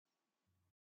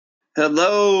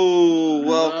Hello,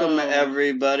 welcome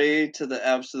everybody to the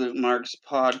Absolute Marks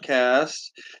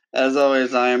podcast. As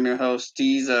always, I am your host,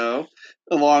 Dizo,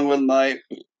 along with my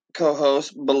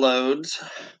co-host, Beloads.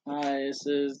 Hi, this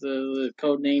is the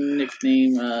codename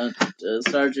nickname,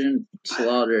 Sergeant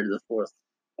Slaughter the Fourth.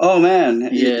 Oh man,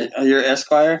 Yeah. You're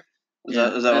Esquire? Is Yeah,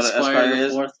 that what Esquire the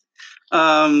is? Fourth.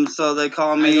 So they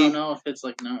call me. I don't know if it's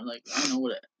I don't know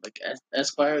what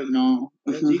Esquire. No,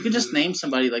 you could just name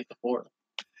somebody like the Fourth.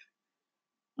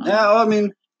 Yeah, well, I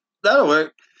mean that'll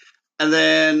work. And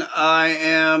then I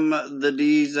am the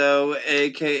Dizo,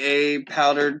 aka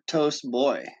Powdered Toast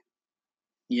Boy.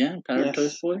 Yeah, Powdered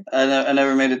Toast Boy? I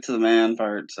never made it to the man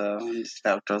part, so I'm just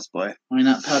Powdered Toast Boy. Why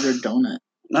not Powdered Donut?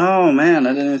 Oh, man,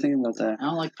 I didn't even think about that. I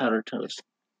don't like powdered toast.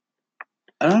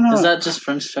 I don't know. Is that just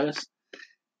French toast?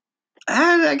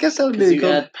 I guess that would be cool.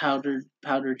 You add powdered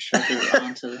sugar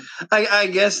onto them. I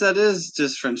guess that is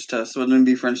just French toast. Wouldn't it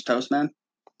be French toast, man?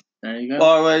 There you go.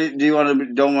 Well, wait,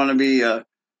 don't want to be a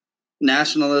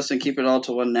nationalist and keep it all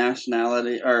to one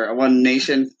nationality or one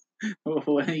nation?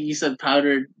 You said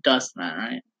powdered dust man,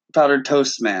 right? Powdered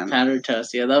toast man. Powdered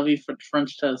toast, yeah, that'll be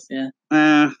French toast, yeah.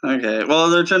 Okay. Well,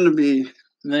 they're trying to be.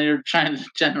 They're trying to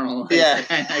generalize. Yeah.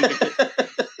 I get it.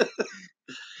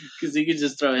 Because you could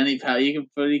just throw any powder. You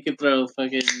could throw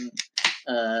fucking.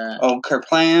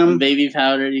 Kerplam. Baby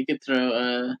powder. You could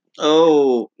throw.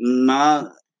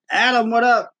 Adam, what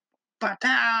up?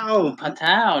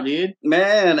 Patow, dude.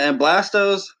 Man, and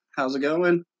Blastos, how's it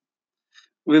going?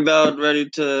 We about ready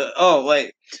to. Oh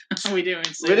wait, we didn't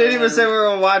even say we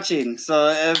were watching. So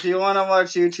if you want to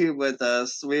watch YouTube with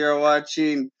us, we are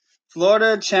watching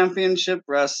Florida Championship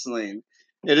Wrestling.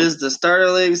 It is the starter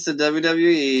leagues to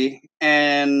WWE,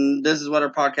 and this is what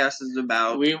our podcast is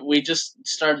about. We just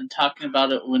started talking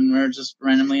about it when we were just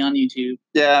randomly on YouTube.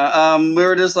 Yeah, we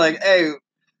were just like, hey,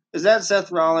 is that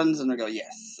Seth Rollins? And they go,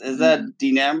 yes. Is that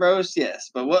Dean Ambrose? Yes.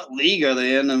 But what league are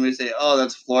they in? And we say, oh,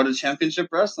 that's Florida Championship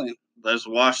Wrestling. Let's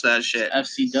watch that shit.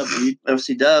 FCW.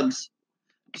 FC Dubs.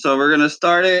 So we're going to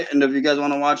start it. And if you guys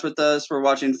want to watch with us, we're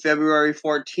watching February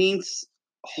 14th.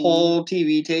 Whole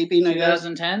TV taping, I guess.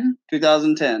 2010?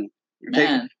 2010.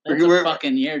 Man, that's a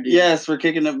fucking year, dude. Yes, we're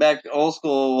kicking it back old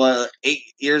school, 8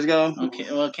 years ago? Okay,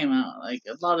 well, it came out, a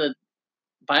lot of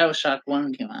Bioshock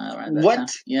 1 came out around that time.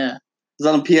 Yeah. Is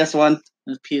that on PS1? It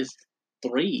was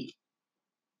PS3.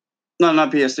 No,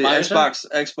 not PS3. Bioshock?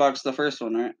 Xbox, the first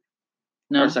one, right?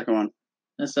 No. Or the second one?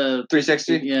 That's a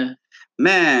 360? Yeah.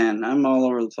 Man, I'm all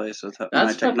over the place with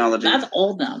my technology. That's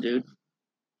old now, dude.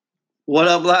 What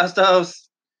up, Blastos?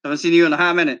 Haven't seen you in a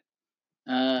hot minute.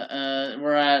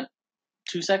 We're at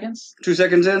 2 seconds. 2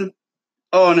 seconds in?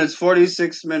 Oh, and it's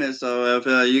 46 minutes, so if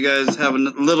you guys have a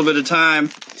little bit of time,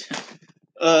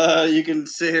 you can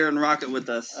sit here and rock it with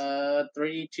us.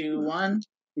 3, 2, 1.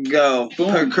 Go.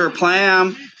 Boom.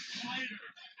 Kerplam.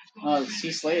 Oh, it's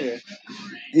Heath Slater.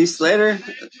 Heath Slater?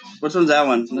 Which one's that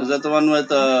one? Is that the one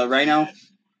with Rhino?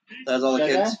 That has all the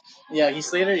kids? Guy? Yeah, Heath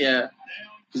Slater, yeah.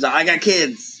 He's like, I got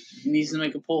kids. He needs to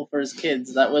make a poll for his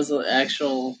kids. That was the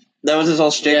actual... That was his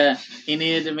whole shtick? Yeah, he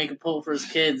needed to make a poll for his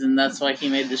kids, and that's why he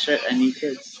made the shirt, I Need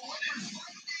Kids.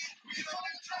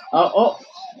 Oh.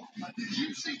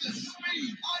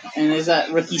 And is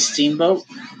that Ricky Steamboat?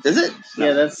 Is it? No.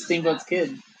 Yeah, that's Steamboat's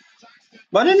kid.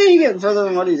 Why didn't he get further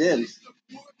than what he did?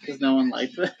 Because no one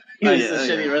liked it. He was a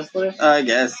shitty wrestler. I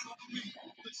guess.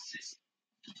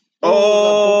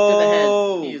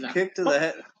 Kick to the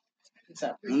head.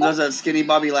 Was that skinny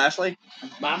Bobby Lashley?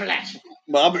 Bobby Lashley.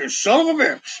 Bobby, son of a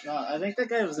bitch. No, I think that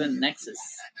guy was in Nexus.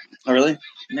 Oh, really?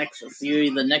 Nexus. You're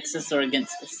either Nexus or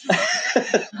against us.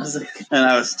 And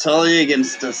I was totally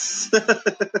against us.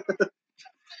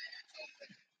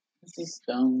 This is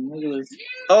dumb. Look at this.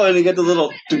 Oh, and you get the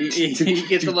little... you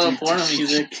get the little porno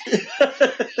music.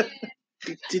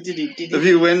 If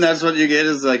you win, that's what you get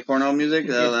is like porno music.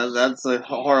 That's a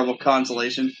horrible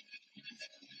consolation.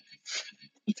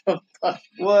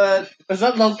 What? Was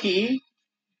that low-key?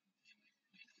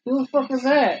 Who the fuck was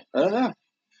that? I don't know.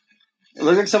 It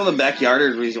looks like some of the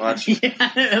backyarders we watched.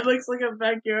 Yeah, it looks like a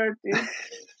backyard, dude.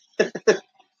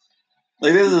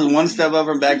 Like, this is one step up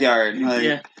from backyard. Like,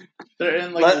 yeah. They're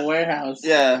in, a warehouse.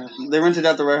 Yeah, they rented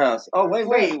out the warehouse. Oh,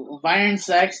 wait. Byron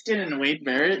Saxton and Wade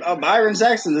Barrett? Oh, Byron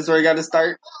Saxton. This is where he got to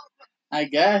start? I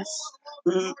guess.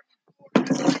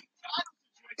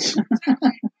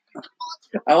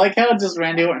 I like how just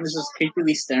Randy Orton is just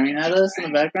creepily staring at us in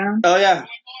the background. Oh, yeah.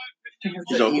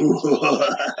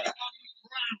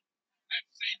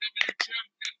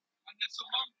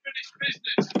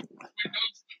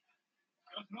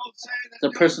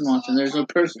 The person watching. There's no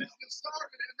person.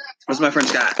 What's my friend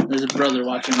Scott? There's a brother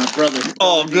watching. My brother.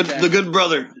 Oh, good. The good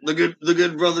brother. The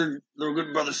good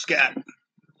brother Scott.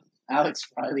 Alex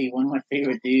Riley, one of my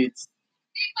favorite dudes.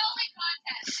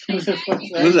 Who's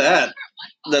that?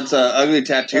 That's an ugly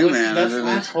tattoo, man. That's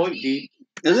Lance Hoyt, dude.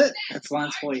 Is it? That's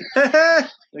Lance Hoyt.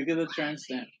 Look at the tramp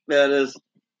stamp. Yeah, it is.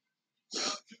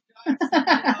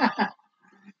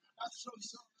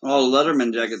 Oh,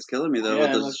 Letterman jacket's killing me though.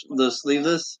 Yeah, with the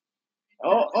sleeveless.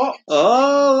 Oh,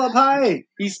 up high.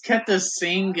 He's kept the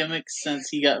same gimmick since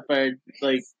he got fired.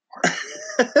 Like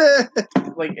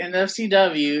in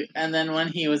FCW, and then when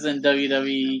he was in WWE,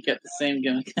 he kept the same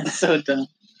gimmick. That's so dumb.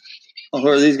 Oh, who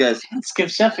are these guys? Skip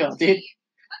Sheffield, dude.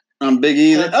 Big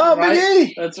E. Big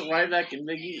E. That's Ryback and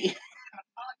Big E.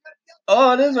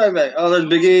 Oh, it is Ryback. Oh, there's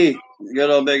Big E. Good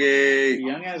old Big E.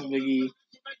 Young ass Big E.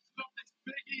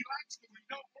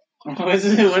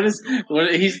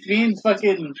 What he's being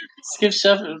fucking Skip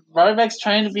Sheffield. Ryback's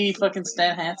trying to be fucking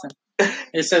Stan Hansen.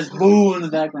 It says boo in the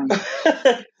background.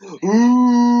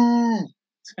 Ooh.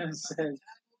 That's what it says.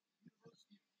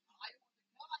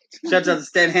 Shouts out to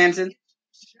Stan Hansen.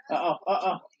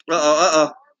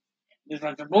 Uh-oh. He's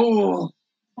like, boo.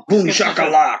 Boom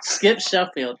shakalaka. Skip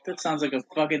Sheffield. That sounds like a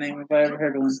fucking name if I ever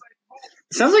heard one.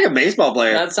 Sounds like a baseball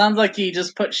player. That sounds like he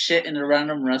just put shit in a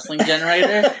random wrestling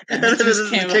generator and it just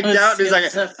came kicked out. He's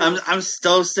like, Sheffield. I'm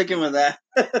still sticking with that.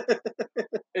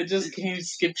 It just came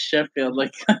Skip Sheffield.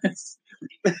 Like,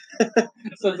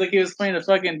 sounds like he was playing a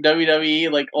fucking WWE,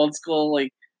 like old school,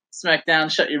 like SmackDown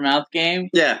shut your mouth game.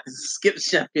 Yeah. Skip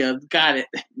Sheffield. Got it.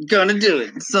 Gonna do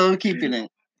it. So keeping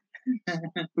it.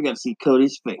 We gotta see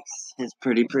Cody's face. His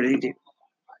pretty dude.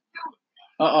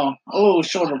 Oh,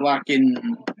 shoulder blocking.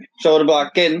 Shoulder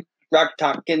blocking. Rock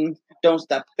talking. Don't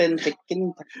stop and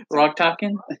ticking. Rock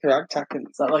talking? Rock talking.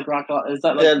 Is that like rock? Is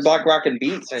that like? Yeah, block rocking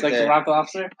beats. It's like the Rock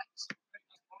Lobster.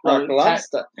 Rock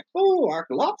lobster. Oh, rock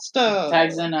lobster.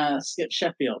 Tags in Skip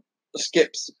Sheffield.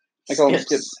 Skips. I call them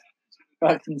skips.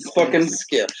 Fucking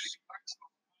skips.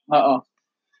 Oh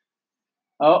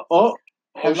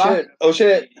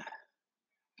shit.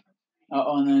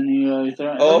 And then you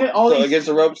throw. Look at all these, against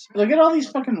the ropes. Look at all these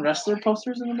fucking wrestler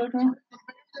posters in the background.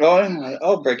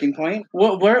 Breaking Point.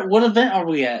 What event are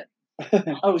we at?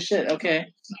 Oh shit. Okay.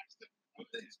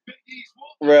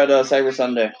 We're at Cyber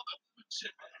Sunday.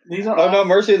 These are. No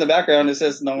Mercy in the background. It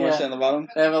says No Mercy on the bottom.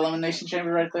 They have Elimination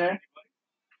Chamber right there.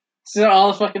 These are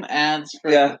all the fucking ads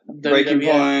for Breaking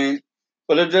Point.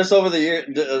 But they're just over the year.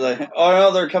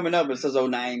 They're coming up. It says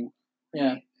 09.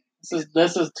 Yeah.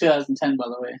 This is 2010, by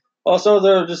the way. Also,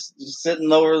 they're just sitting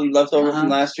left over from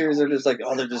last year's. They're just like,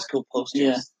 they're just cool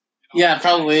posters. Yeah,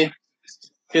 probably.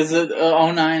 Because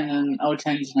 09 and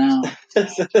 10s now.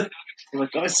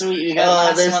 Like, oh, sweet, you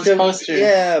got last month's poster.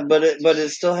 Yeah, but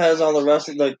it still has all the rest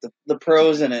of like the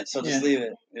pros in it, so just leave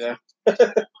it. Yeah.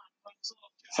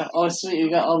 So, oh, sweet,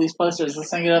 you got all these posters. Let's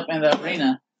hang it up in the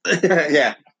arena.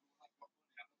 Yeah.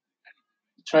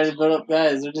 Try to build up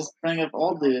guys. They're just bringing up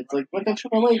old dudes. Like, look at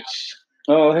Triple H.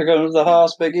 Oh, here comes the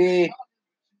Hoss, Big E.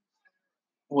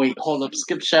 Wait, hold up.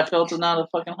 Skip Sheffield's not a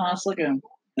fucking Hoss. Look at him.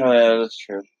 Oh, yeah, that's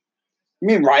true. You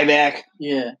mean Ryback?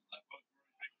 Yeah.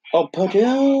 Oh,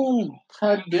 Padoon,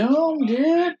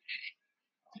 dude.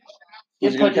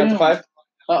 He's going to count to 5?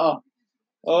 Uh-oh.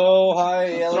 Oh,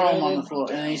 hi. Throw him on the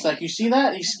floor. And he's like, you see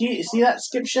that? You see that,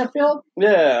 Skip Sheffield?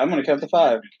 Yeah, I'm going to count to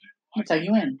 5. I'm going to tag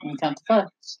you in. I'm going to count to 5.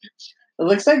 It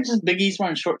looks like just Big E's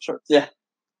wearing short shorts. Yeah.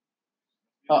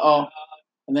 Uh-oh.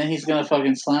 And then he's going to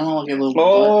fucking slam him like a little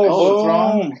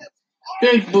throw him.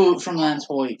 Big boot from Lance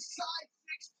Hoyt.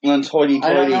 Lance Hoyty.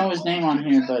 I don't know his name on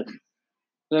here, but...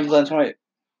 His name's Lance Hoyt.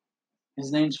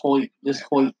 His name's Hoyt. Just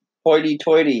Hoyt.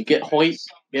 Hoity-toity. Get Hoyt.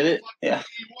 Get it? Yeah.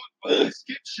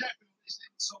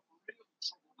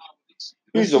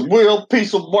 He's a real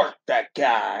piece of work, that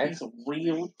guy. He's a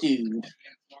real dude.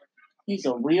 He's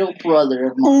a real brother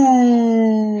of mine.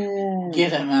 Ooh.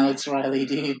 Get him, Alex Riley,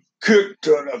 dude. Kick to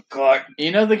the gut.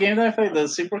 You know the game that I played, the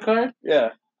Supercard?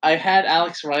 Yeah. I had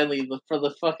Alex Riley for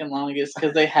the fucking longest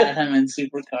because they had him in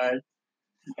Supercard.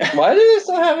 Why do they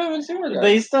still have him in Supercard?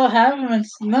 They still have him in...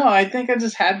 No, I think I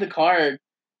just had the card.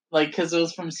 Like, because it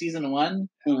was from season 1.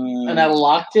 And I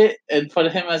locked it and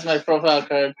put him as my profile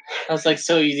card. I was like,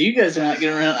 so you guys are not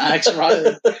getting rid of Alex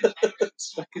Riley.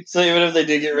 So even if they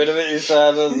did get rid of it, you still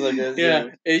have those like this? Yeah,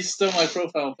 it's still my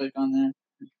profile pic on there.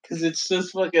 Because it's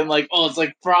just fucking like, it's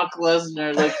like Brock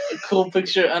Lesnar, like a cool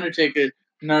picture of Undertaker.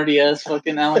 Nerdy ass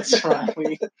fucking Alex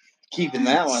Riley. Keeping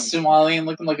that one. Somalian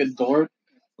looking like a dork.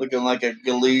 Looking like a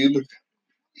galoob.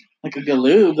 Like a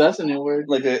galoob, that's a new word.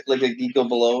 Like a Geeko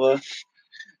Belova.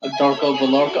 A Darko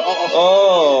Belorka. Oh.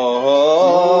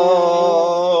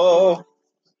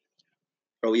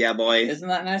 Oh yeah, boy. Isn't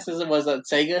that nice? As it was at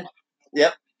Sega.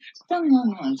 Yep.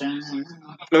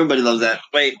 Everybody loves that.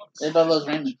 Wait. Everybody loves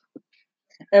Raymond.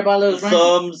 Everybody loves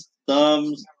Raymond.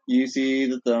 Thumbs. You see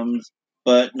the thumbs,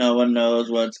 but no one knows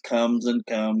what comes and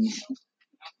comes.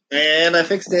 And I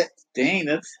fixed it. Dang,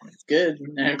 that's good.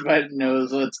 Everybody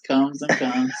knows what comes and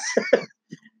comes.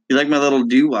 You like my little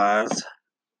doo-wahs?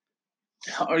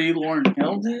 Are you Lauryn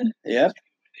Hill, dude? Yep.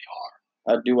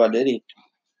 I diddy.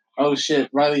 Oh shit,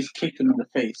 Riley's kicked him in the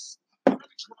face.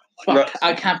 Fuck,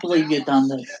 I can't believe you done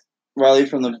this. Riley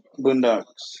from the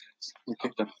Boondocks. We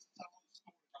kicked him.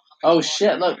 Oh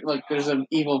shit, look, there's an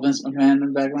evil Vince McMahon in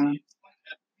the background.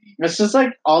 It's just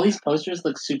like all these posters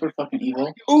look super fucking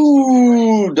evil.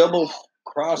 Ooh, double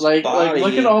cross body. Like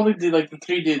look at all the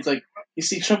three dudes. Like you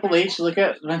see Triple H, look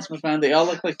at Vince McMahon. They all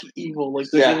look like evil. Like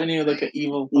they're giving you like an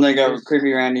evil. And they got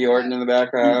creepy Randy Orton in the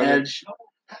background. And Edge.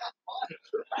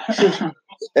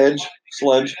 Edge.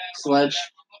 Sledge.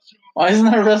 Why isn't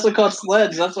there a wrestler called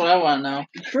Sledge? That's what I want to know.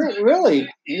 Really?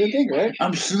 You would think, right?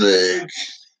 I'm Sledge.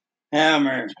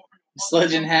 Hammer.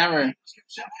 Sledge and Hammer.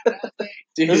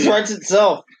 Dude, this writes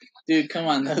itself. Dude, come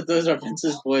on. Those are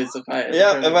Vince's boys. If I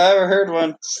ever heard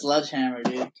one. Sledgehammer,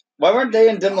 dude. Why weren't they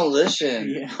in Demolition?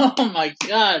 Yeah. Oh my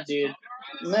god, dude.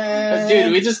 Man.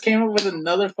 Dude, we just came up with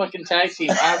another fucking tag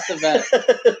team off the bat.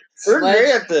 We're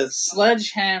great at this.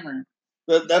 Sledgehammer.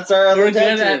 That's our other tag team.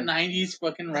 We're good at 90s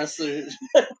fucking wrestlers.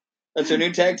 That's our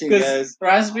new tag team, guys.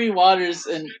 Raspy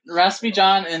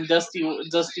John and Dusty.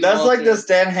 That's Walter. Like the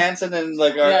Stan Hansen and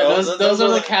like our those are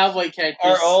the cowboy characters.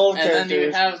 Our old and characters. And then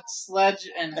you have Sledge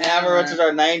and Hammer, which is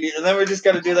our 90s, and then we just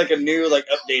got to do like a new, like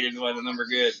updated one, and then we're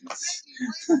good.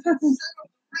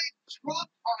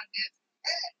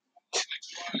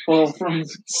 Well, from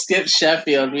Skip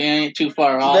Sheffield, we ain't too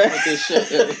far off with this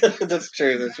shit. That's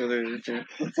true. That's really true.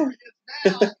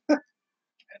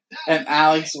 And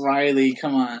Alex Riley,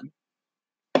 come on.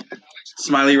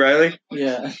 Smiley Riley?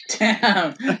 Yeah.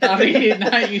 Damn. How do you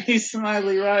not use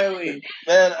Smiley Riley?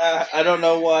 Man, I don't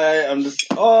know why. I'm just...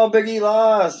 Oh, Big E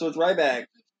lost with Ryback.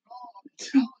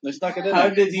 They snuck it in. How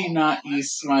did he not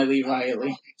use Smiley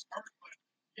Riley?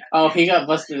 Oh, he got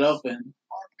busted open.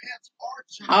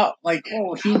 How? Like,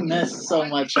 oh, he missed so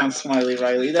much on Smiley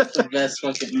Riley. That's the best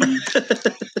fucking name.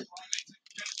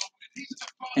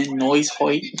 And Noise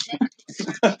Hoyt.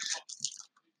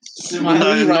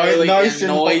 Smiley Riley and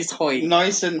Noise Hoyt.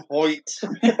 Nice and Hoyt.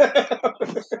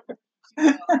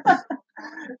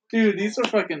 Dude, these are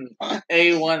fucking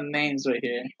A1 names right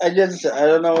here. I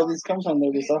don't know where these come from.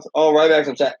 They're just awesome. Oh, Ryback's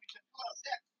upset.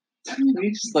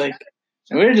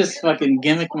 We're just fucking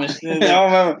gimmick machines.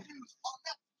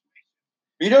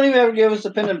 You don't even have to give us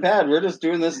a pen and pad. We're just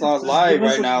doing this live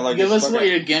right now. Like, give us what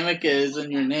your gimmick is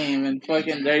and your name, and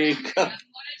fucking there you go.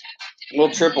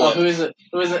 We'll triple it. Who is it?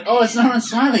 Oh, it's Norman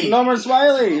Smiley.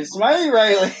 Smiley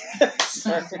Riley.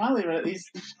 Smiley Riley. He's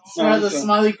part of the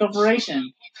Smiley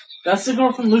Corporation. That's the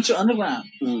girl from Lucha Underground.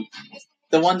 Mm.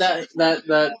 The one that's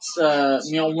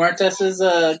Mil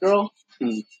Muertes' girl.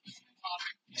 Mm.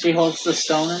 She holds the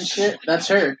stone and shit. That's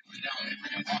her.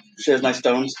 She has nice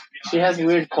stones. She has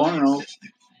weird cornrows.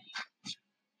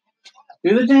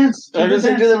 Do the dance. Do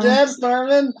the dance,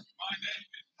 Norman.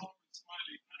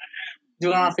 Do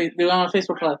it on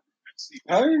Facebook Live.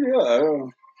 How do you do it? I don't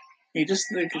know. You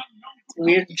just like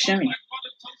weird shimmy.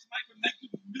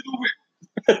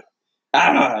 I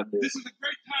don't know how to do this.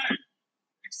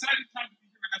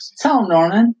 Tell him,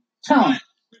 Norman. Tell him.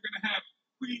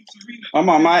 I'm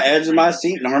on my edge of my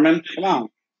seat, Norman. Come on.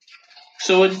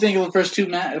 So, what do you think of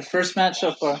the first match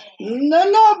so far? No,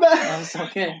 not bad. Oh, it's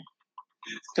okay.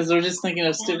 Because we're just thinking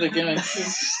of stupid gimmicks. This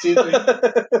is stupid.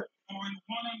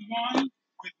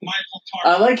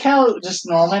 I like how just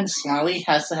Norman Smiley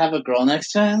has to have a girl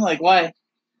next to him. Like, why?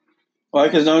 Why?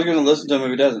 Because no one's going to listen to him if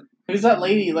he doesn't. Who's that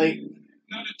lady? Like,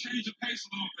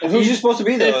 who's he supposed to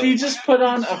be, though? If he just put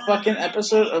on a fucking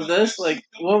episode of this, like,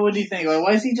 what would he think? Like,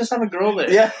 why does he just have a girl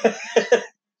there? Yeah.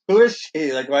 Who is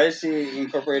she? Like, why is she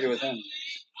incorporated with him?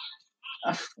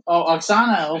 Oh,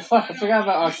 Oksana. Oh, fuck. I forgot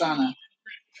about Oksana.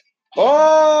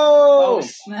 Oh! Oh,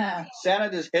 snap. Santa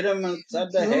just hit him inside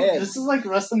the head. This is like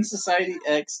Wrestling Society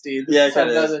X, dude. This yeah, is how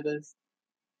bad it is.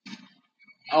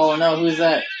 Oh, no. Who's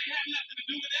that?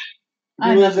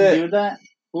 I had nothing to do with that.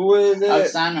 Who is it?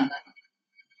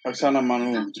 Oksana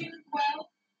Manu.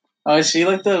 Oh, is she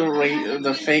like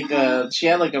the fake? She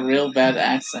had like a real bad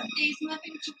accent.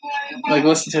 Like,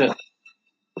 listen to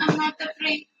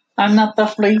it. I'm not the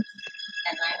flea.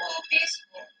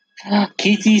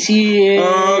 Kitty's here.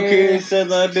 Oh, Kitty said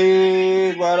the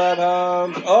beat. What up,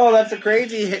 Holmes? Oh, that's the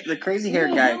crazy hair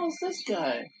guy. Who's this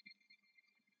guy?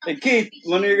 Hey, Keith,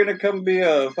 when are you gonna come be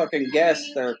a fucking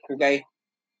guest or cool guy?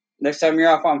 Next time you're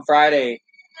off on Friday.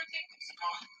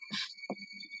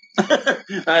 I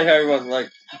heard everyone's like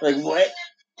what?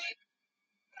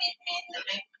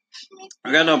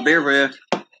 I got no beer for you.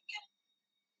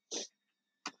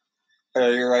 Oh,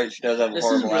 you're right. She does have a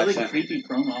horrible accent. This is really creepy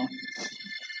promo.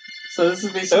 So this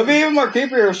is basically. It would be even more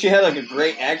creepier if she had like a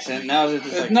great accent. Now it's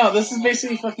just like no. This is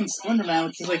basically fucking Slender Man,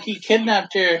 which is like he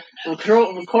kidnapped her,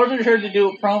 recorded her to do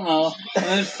a promo, and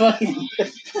then fucking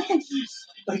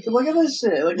like look at this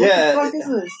shit. Like what the fuck is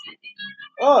this?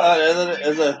 Oh,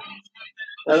 it's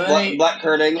a black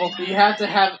Kurt Angle. You have to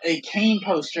have a Kane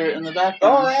poster in the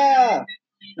background. Oh yeah.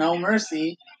 No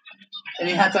Mercy, and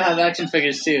you have to have action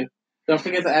figures too. Don't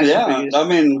forget the action figures. I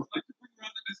mean,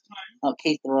 I'll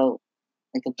Kate throw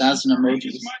like 1,000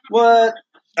 emojis. What?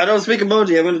 I don't speak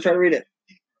emoji. I'm gonna try to read it.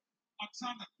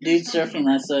 Dude surfing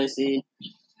that, so I see.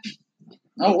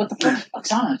 Oh, what the fuck?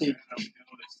 Oksana, dude.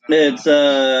 It's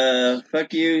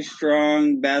fuck you,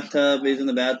 strong bathtub. He's in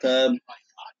the bathtub.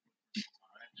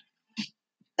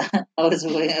 I was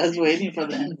waiting for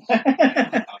the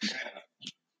invite.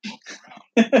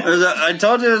 I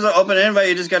told you there's an open invite.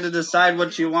 You just got to decide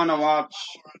what you want to watch.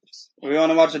 We want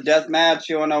to watch a death match.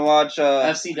 You want to watch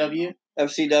FCW?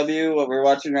 FCW, what we're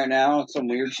watching right now. Some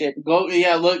weird shit. Look,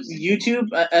 YouTube,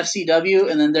 FCW,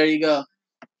 and then there you go.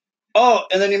 Oh,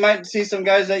 and then you might see some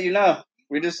guys that you know.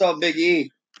 We just saw Big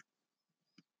E.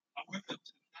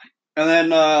 And then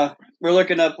we're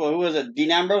looking up, who was it?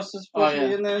 Dean Ambrose is supposed to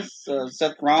be in this?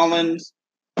 Seth Rollins.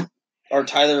 Or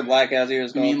Tyler Black, as he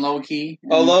was called. You mean Low-Key?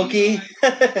 Oh, Low-Key?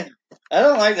 I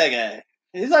don't like that guy.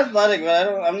 He's athletic,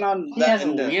 but I'm not he has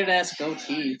a weird-ass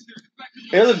goatee.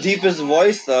 He has the deepest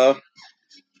voice, though.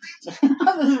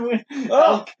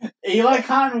 Oh, Eli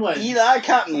Cottonwood. Eli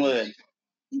Cottonwood.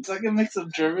 It's like a mix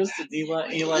of Jervis and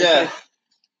Eli. Yeah.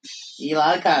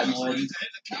 Eli Cottonwood.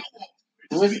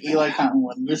 Who is Eli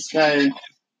Cottonwood? This guy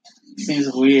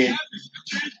seems weird.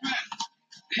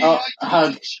 Oh,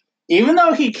 hug. Even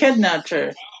though he kidnapped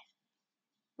her,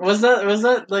 was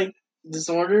that like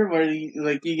disorder where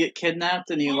you get kidnapped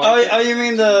and you like? Oh, you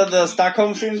mean the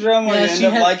Stockholm syndrome where you end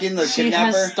up liking the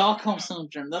kidnapper? She has Stockholm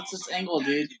syndrome. That's this angle,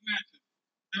 dude.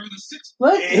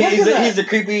 He's the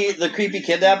creepy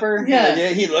kidnapper.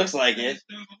 Yeah, he looks like it.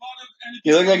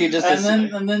 He looks like he just.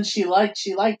 And then she liked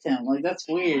him. Like that's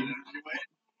weird.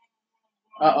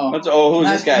 Who's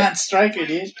this guy? Matt Striker,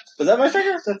 dude. Was that Matt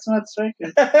Striker? That's Matt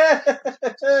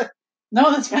Striker. No,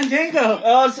 that's Fandango.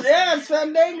 Oh, it's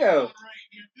Fandango.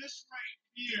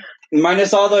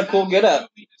 Minus all the cool get up.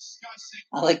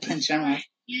 I like Ken Shamrock.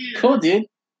 Cool, dude.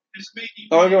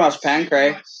 Oh, we can watch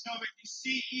Pancray.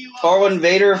 Or when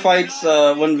Vader fights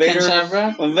when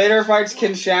Vader fights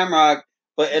Ken Shamrock,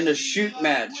 but in a shoot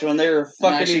match when they were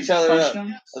fucking each other up.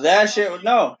 That shit.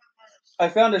 No, I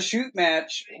found a shoot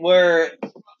match where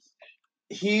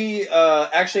he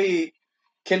actually.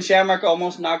 Ken Shamrock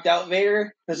almost knocked out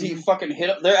Vader because he fucking hit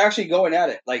him. They're actually going at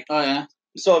it. Like, oh yeah.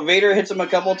 So Vader hits him a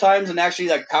couple times and actually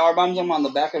like power bombs him on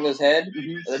the back of his head.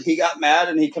 Mm-hmm. And then he got mad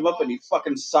and he come up and he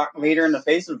fucking socked Vader in the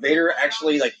face and Vader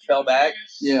actually like fell back.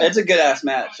 Yeah, it's a good ass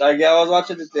match. I was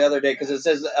watching it the other day because it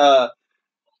says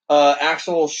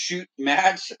actual shoot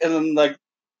match and then like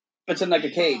it's in like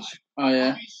a cage. Oh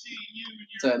yeah.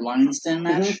 It's a Lion's Den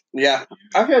match. Mm-hmm. Yeah,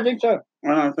 actually I think so. I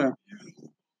don't know.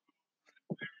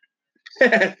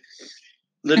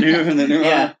 the new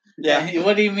yeah. Yeah.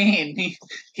 What do you mean?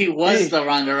 He was the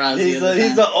Ronda Rousey.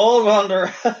 He's the old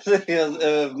Ronda Rousey,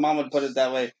 if Mom would put it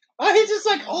that way. Oh, he's just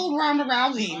like old Ronda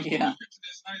Rousey. Yeah.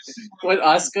 Would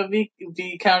Asuka be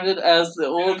counted as the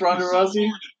old Ronda Rousey?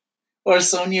 Or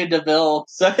Sonya Deville?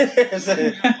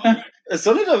 Is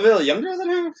Sonya Deville younger than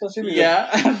her? So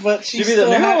but she'd be the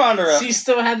new Ronda Rousey. She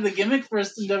still had the gimmick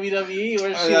first in WWE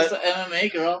where she was the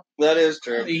MMA girl. That is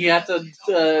true. You have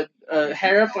to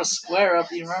hair up or square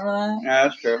up. You remember that? Yeah,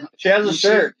 that's true. She has a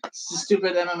shirt.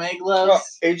 Stupid MMA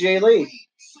gloves. Oh, AJ Lee.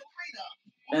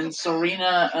 And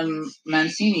Serena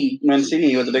Mancini.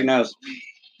 Mancini with a big nose.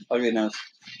 Ugly nose.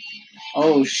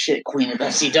 Oh, shit. Queen of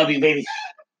FCW, baby.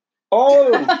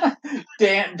 Oh!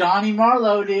 Damn, Donnie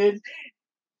Marlowe, dude.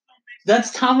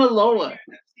 That's Tamaloa.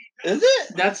 Is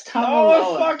it? That's Tamaloa.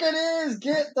 Oh, fuck it is.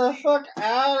 Get the fuck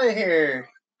out of here.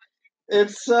 It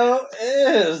so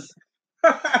is.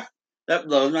 That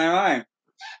blows my mind.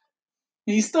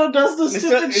 He still does the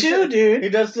stupid chew, dude. He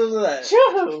does still do that.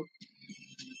 Chew.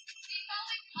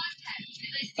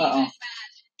 Uh-oh.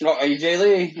 Oh, AJ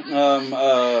Lee.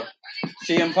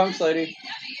 CM Punk's lady.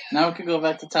 Now we could go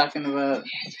back to talking about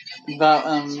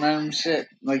random shit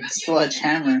like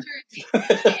Sledgehammer.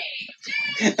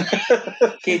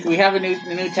 Keith, we have a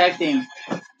new tag team.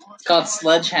 It's called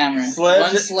Sledgehammer.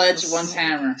 One sledge, one's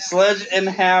hammer. Sledge and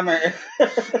Hammer.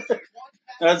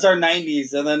 That's our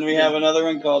 90s. And then we have another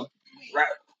one called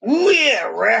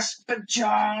Raspberry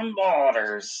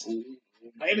Waters.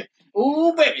 Baby.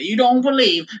 Ooh, baby, you don't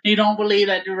believe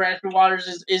that the Raspberry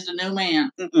Waters is the new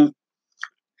man. Mm-mm.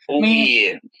 Oh,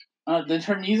 yeah. Did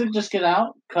her music just cut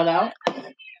out?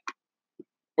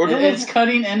 It's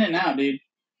cutting in and out, dude.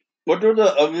 What do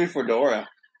the ugly fedora?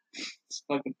 It's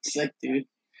fucking sick, dude.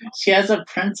 She has a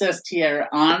princess tiara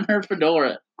on her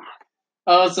fedora.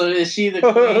 Oh, so is she the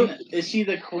queen? Is she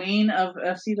the queen of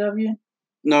FCW?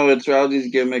 No, it's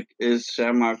Rowdy's gimmick. Is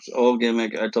Shamrock's old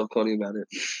gimmick. I told Cody about it.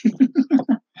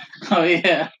 Oh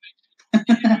yeah.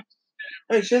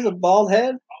 Wait, she has a bald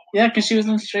head? Yeah, because she was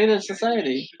in Straight Edge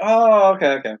Society. Oh,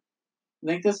 okay. I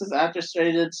think this is after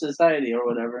Straight Edge Society or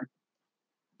whatever.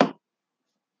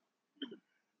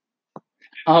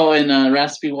 Oh, and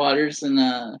Raspy Waters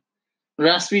and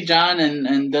Raspy John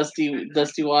and Dusty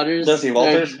Waters. Dusty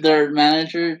Walters. Their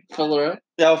manager, fill her up.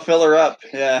 Yeah, fill her up.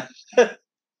 Yeah.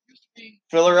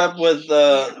 Fill her up with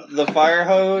the fire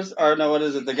hose, or no, what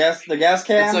is it? The gas can.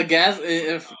 It's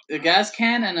a gas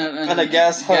can and a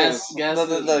gas hose.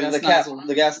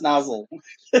 The gas nozzle.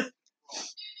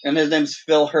 And his name's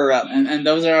Fill Her Up. And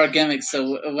those are our gimmicks.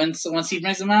 So once he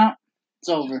brings them out, it's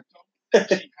over.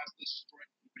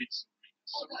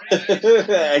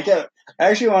 I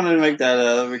actually wanted to make that.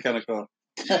 That'd be kind of cool.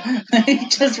 He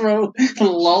just wrote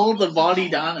 "Lull the Body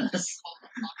Donnas."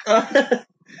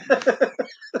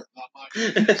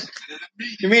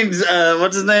 You mean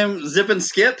what's his name? Zip and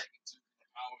Skip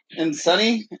and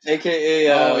Sunny,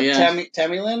 aka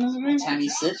Tammy Lynn, is her name? Tammy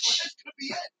Sitch.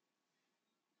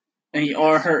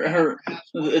 Or her.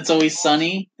 It's always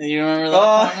sunny. Do you remember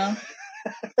that?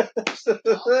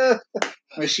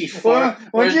 Where she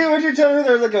would you tell me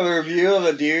there was like a review of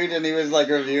a dude and he was like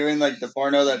reviewing like the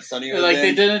porno that Sunny was like in?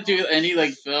 They didn't do any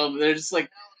like film. They're just like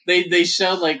they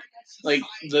showed like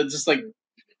the just like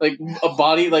a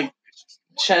body like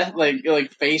chest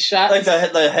like face shot like the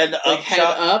head up like head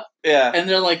up, yeah, and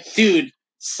they're like, dude,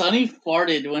 Sunny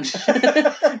farted when she,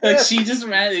 like she just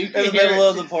ran in the middle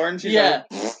of the porn. She's like,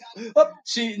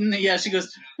 she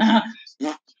goes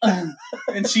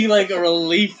and she like a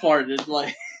relief farted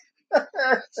like.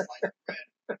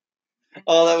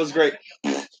 Oh, that was great.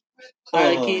 All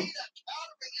right, Keith.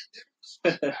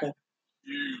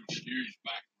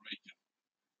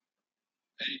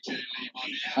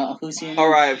 Who's here? All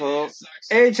right, folks.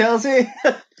 Hey, Chelsea.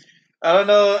 I don't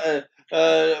know.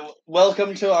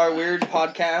 Welcome to our weird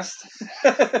podcast.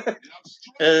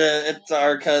 It's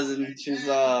our cousin. She's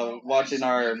watching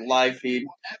our live feed.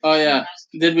 Oh yeah.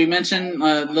 Did we mention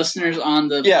listeners on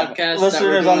the podcast?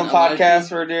 Listeners on the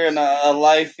podcast. We're doing a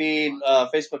live feed,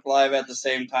 Facebook Live at the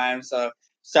same time. So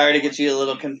sorry to get you a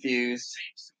little confused,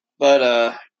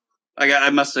 but I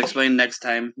must explain next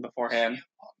time beforehand.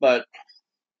 But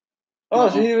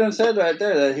she even said right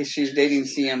there that she's dating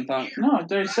CM Punk. No,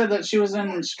 they said that she was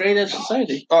in Straight Edge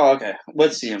Society. Oh, okay.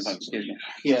 With CM Punk, excuse me.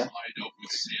 Yeah.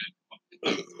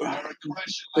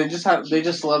 They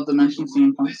just love to mention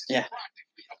CM Punk. Yeah.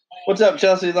 What's up,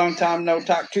 Chelsea? Long time no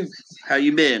talk to. How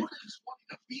you been?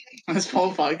 This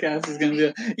whole podcast is gonna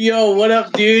be yo, what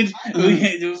up, dude? We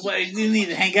need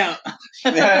to hang out.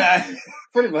 Yeah,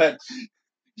 pretty much.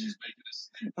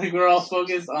 Like we're all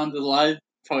focused on the live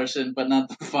portion, but not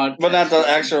the podcast. But not the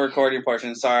actual recording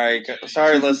portion. Sorry,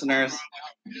 listeners.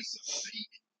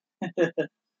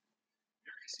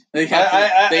 They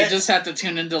just have to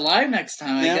tune into live next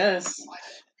time, I guess.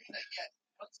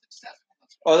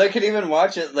 Oh, they could even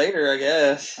watch it later, I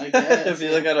guess. If you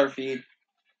look at our feed.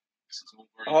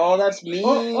 Oh, that's mean.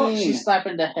 Oh, she's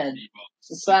slapping the head.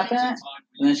 She's slapping it.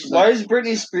 And then she's Why is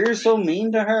Britney Spears so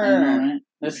mean to her? I know, right?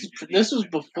 This was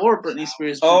before Britney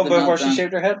Spears. Oh, before she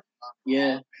shaved her head?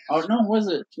 Yeah. Oh, no, was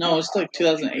it? No, it was like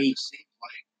 2008.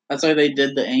 That's why they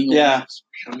did the angle. Yeah.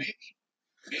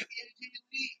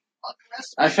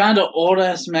 I found an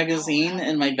old-ass magazine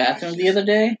in my bathroom the other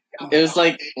day. It was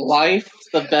like Life,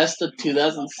 the best of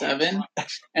 2007.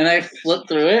 And I flipped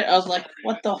through it. I was like,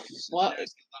 what the fuck?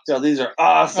 Yo, these are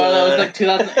awesome. Oh, that was like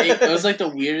 2008. It was like the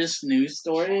weirdest news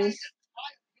stories.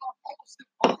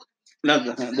 No,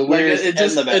 the weirdest it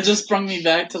just brought me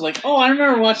back to like, oh, I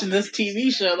remember watching this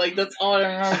TV show. Like, that's all I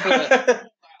remember.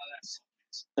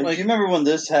 Like, you remember when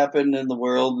this happened in the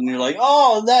world, and you're like,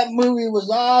 "Oh, that movie was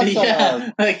awesome."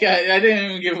 Yeah, like I didn't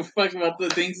even give a fuck about the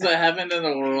things that happened in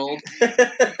the world.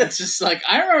 It's just like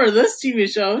I remember this TV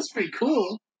show. It was pretty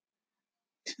cool.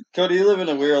 Cody, you live in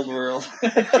a weird world.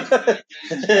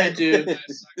 I do.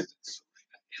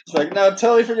 It's like, no,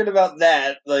 totally forget about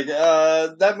that. Like,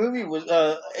 that movie was,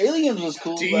 Aliens was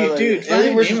cool. Dude,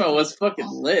 Finding Nemo was fucking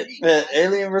lit.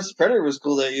 Alien vs. Predator was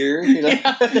cool that year. You know?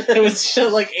 Yeah, it was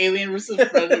shit like Alien vs.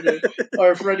 Predator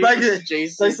or Freddy vs. Jason.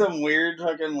 It's like some weird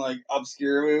fucking like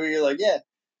obscure movie. Like, yeah,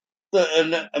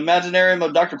 the Imaginarium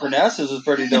of Dr. Parnassus is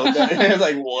pretty dope. It's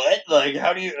like, what? Like,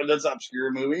 how do you? That's an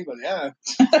obscure movie, but yeah,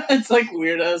 it's like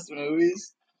weird ass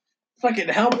movies. Fucking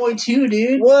Hellboy 2,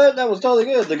 dude. What? That was totally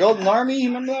good. The Golden Army,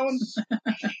 you remember that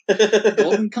one?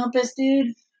 Golden Compass,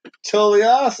 dude. Totally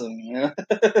awesome. Yeah.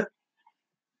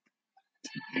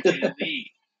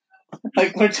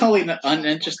 Like, we're totally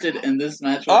uninterested in this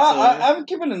match whatsoever. I'm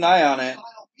keeping an eye on it.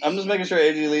 I'm just making sure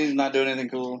AJ Lee's not doing anything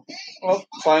cool. Well,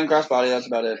 flying crossbody, that's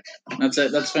about it. That's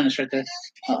it. That's finished right there.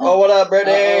 Oh, what up,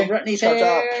 Brittany? Brittany's Chop,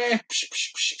 chop. here.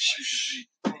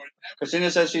 Christina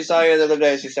said she saw you the other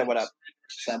day. She said, what up?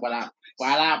 She said, what up?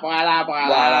 What up, what up, what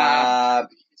What up? up?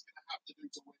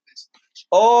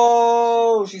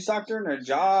 Oh, she socked her in her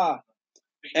jaw.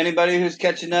 Anybody who's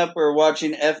catching up or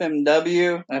watching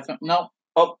FMW? No.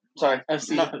 Oh, sorry.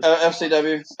 FCW. No,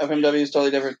 FCW. FMW is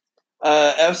totally different.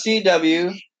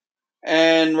 FCW.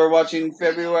 And we're watching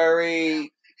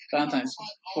February Valentine's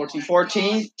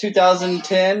 14th,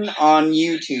 2010 on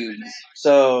YouTube.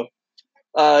 So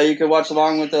you can watch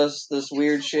along with us this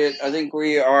weird shit. I think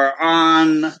we are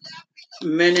on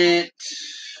minute...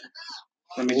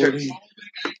 Let me check.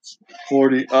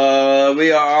 40.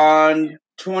 We are on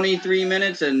 23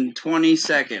 minutes and 20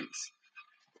 seconds.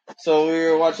 So we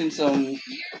were watching some...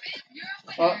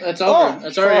 Oh, it's over.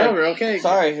 It's already over. Okay.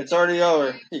 Sorry, it's already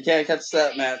over. You can't catch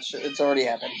that match. It's already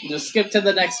happened. Just skip to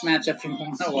the next match if you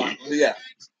want to watch. Yeah.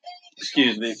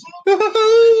 Excuse me.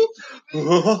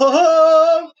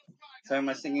 Sorry,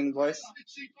 my singing voice.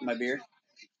 My beer.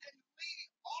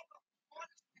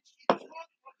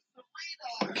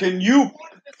 Can you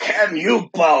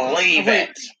believe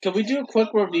it? Can we do a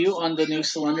quick review on the new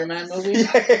Slender Man movie?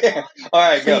 Yeah. All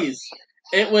right, please. Go.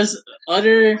 It was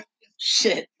utter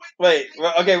shit. Wait,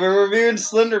 okay, we're reviewing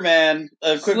Slender Man.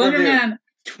 A quick Slender review. Man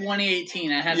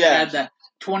 2018. I had to add that.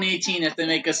 2018 if they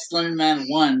make a Slender Man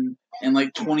 1 in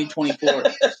like 2024. They're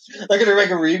gonna make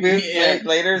a reboot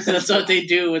later. That's what they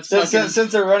do.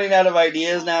 Since they're running out of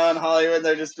ideas now in Hollywood,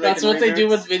 they're just that's what reboots. They do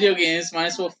with video games. Might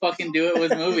as well fucking do it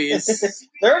with movies.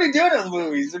 They're already doing it with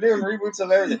movies. They're doing reboots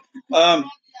of everything. All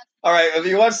right, if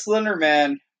you watch Slender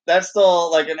Man, that's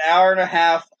still like an hour and a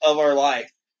half of our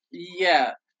life.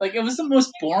 Yeah, like it was the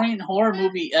most boring horror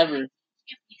movie ever.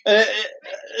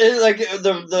 Like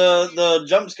the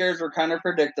jump scares were kind of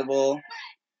predictable.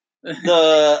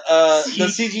 The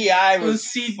CGI was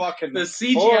fucking the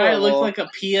CGI horrible. looked like a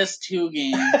PS2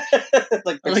 game.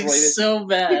 like so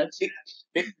bad.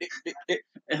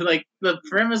 Like the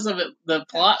premise of it, the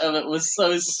plot of it was so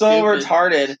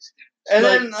retarded. And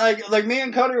then like me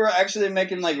and Cody were actually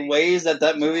making like ways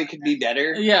that movie could be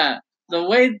better. Yeah, the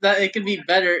way that it could be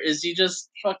better is you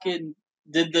just fucking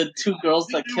did the two girls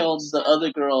that killed the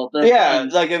other girl. Yeah,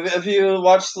 friends. like if you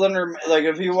watch Slender, like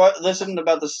if you listened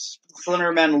about the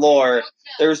Slender Man lore,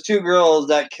 there was two girls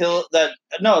that killed that.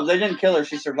 No, they didn't kill her.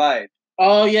 She survived.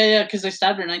 Oh yeah, because they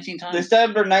stabbed her 19 times. They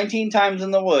stabbed her 19 times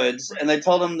in the woods, and they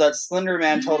told him that Slender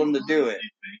Man told him to do it.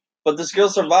 But this girl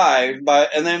survived,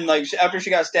 and then like after she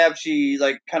got stabbed, she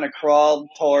like kind of crawled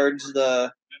towards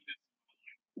the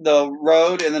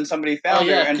road, and then somebody found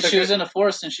her. And she was in a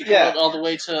forest, and she crawled all the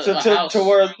way to a house. To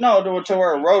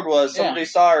where a road was. Somebody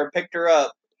saw her, picked her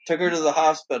up, took her to the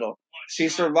hospital. She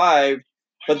survived,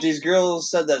 but these girls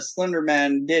said that Slender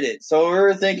Man did it. So we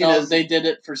were thinking, they did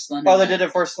it for Slender Man. Oh, they did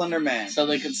it for Slender Man, so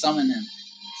they could summon him.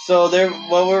 So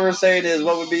what we were saying is,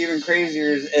 what would be even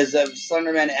crazier is that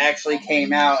Slender Man actually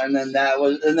came out, and then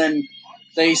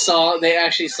they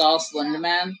actually saw Slender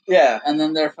Man. Yeah. And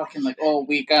then they're fucking like, oh,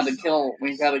 we gotta kill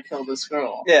this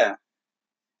girl. Yeah.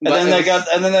 And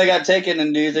then they got taken.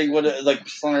 And do you think would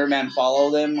Slender Man follow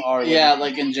them or? Yeah,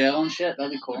 like in jail and shit.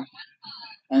 That'd be cool.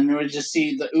 And we would just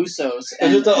see the Usos.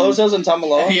 Is it the Usos and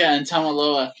Tamaloa? Yeah, and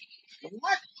Tamaloa.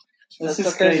 What? This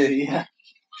is crazy. Yeah.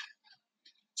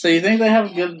 So you think they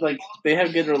have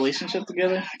good relationship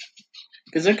together?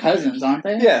 Because they're cousins, aren't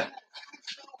they? Yeah.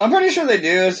 I'm pretty sure they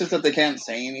do. It's just that they can't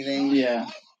say anything. Yeah,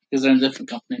 because they're in different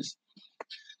companies.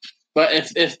 But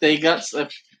if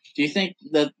do you think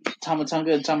that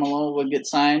Tamatonga and Tamaloa would get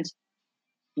signed?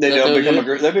 They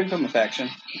become a faction.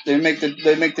 They make the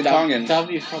Tongans. That would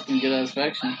be a fucking good ass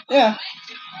faction. Yeah.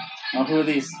 Oh, who are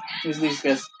these? Who's these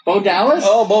guys? Bo Dallas?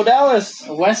 Oh, Bo Dallas.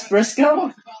 Wes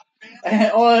Briscoe?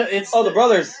 The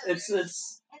brothers.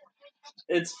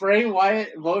 It's Bray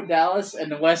Wyatt, Bo Dallas,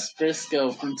 and Wes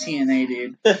Briscoe from TNA,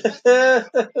 dude. I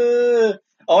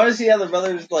want to see how the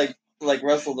brothers like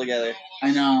wrestle together.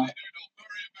 I know.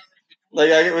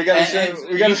 Like we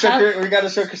gotta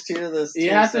show Christina this.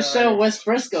 You have to show Wes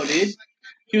Briscoe, dude.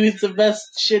 He was the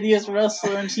best, shittiest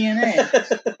wrestler in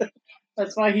TNA.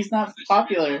 That's why he's not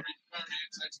popular.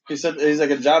 He said he's like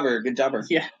a jobber, good jobber.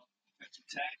 Yeah.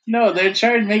 No, they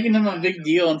tried making him a big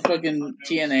deal in fucking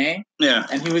TNA. Yeah.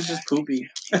 And he was just poopy.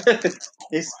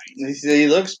 He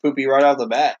looks poopy right off the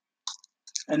bat.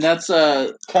 And that's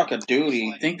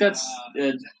cock-a-doodle. I think that's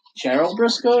Gerald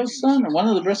Briscoe's son, or one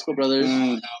of the Briscoe brothers.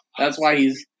 That's why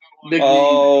he's big.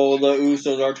 Oh, name. The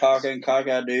Usos are talking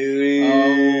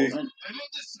cock-a-doodle.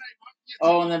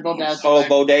 Oh, and then Bodace. Oh,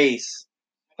 Bodace.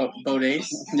 Oh, Bodace?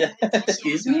 Yeah.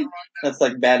 Excuse me? That's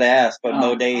like badass, but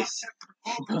Bodace.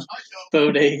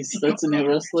 Bodace. That's a new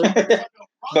wrestler.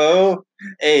 Bo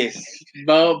Ace.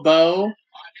 Bo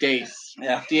Dace.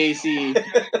 Yeah. D-A-C.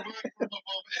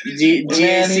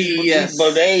 G-A-C-E-S.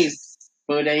 Bodace.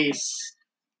 Bodace.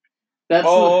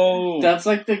 That's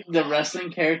like the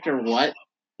wrestling character What?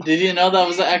 Did you know that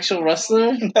was an actual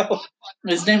wrestler? No.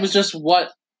 His name was just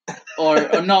What?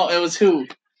 Or no, it was Who.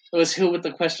 It was Who with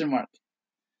the question mark.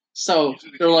 So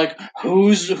they're like,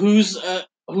 who's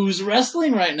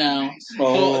wrestling right now?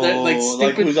 Oh, they're like stupid.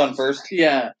 Like who's on first?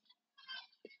 Yeah.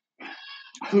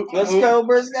 Let's go,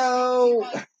 Briscoe.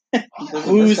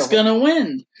 Who's gonna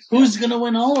win? Who's gonna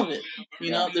win all of it?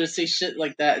 You know, they say shit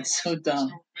like that. It's so dumb.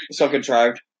 So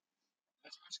contrived.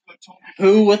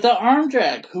 Who with the arm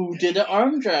drag? Who did the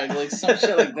arm drag? Like some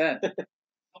shit like that.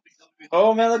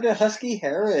 Oh man, look at Husky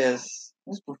Harris.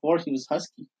 This was before he was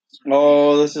Husky.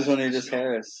 Oh, this is when he just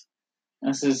Harris.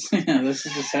 This is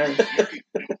just Harris.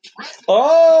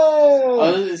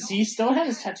 Oh, he still had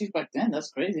his tattoos back then.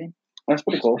 That's crazy. That's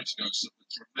pretty cool.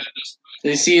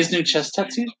 Did you see his new chest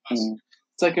tattoo?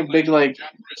 It's like a big like.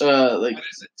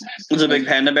 It's a big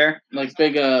panda bear. Like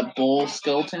big bull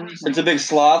skeleton. It's a big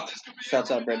sloth. Shouts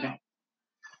out, Brittany.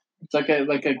 It's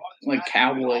like a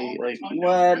cowboy like.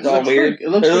 What? It's all weird. It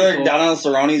looks like cool. down on the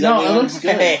Cerrone's. No, it looks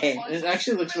good. It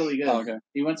actually looks really good. Oh, okay.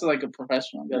 He went to like a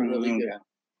professional. Got really good.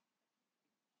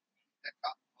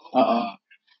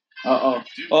 Oh,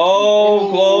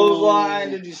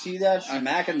 clothesline! Did you see that?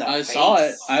 Smack in the face. Saw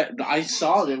it. I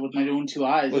saw it with my own two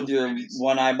eyes. With your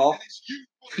one eyeball?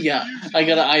 Yeah, I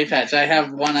got an eye patch. I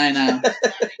have one eye now.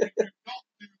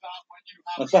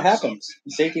 That's what happens.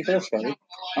 Safety first, buddy.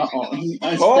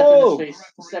 I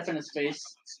stepped in his face.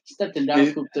 Stepped in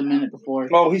dog pooped a minute before.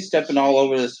 Oh, he's stepping all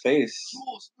over his face.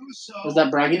 Was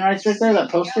that bragging rights right there? That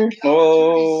poster?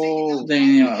 Oh,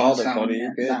 you called it, buddy.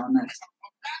 You're good.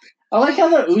 I like how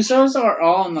the Usos are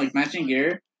all in like matching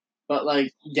gear, but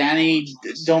like Danny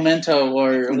Domento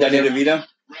or Danny DeVito.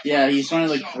 Yeah, he's wearing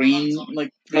like green,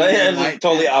 like green and white.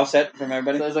 Totally offset from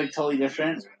everybody. So it's like totally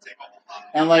different.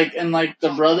 And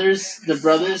the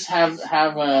brothers have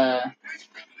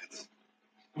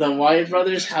the Wyatt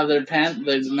brothers have their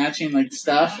like matching like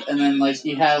stuff, and then like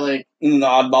you have like the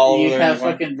oddball. You have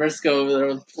fucking Briscoe over there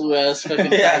with blue ass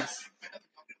fucking pants.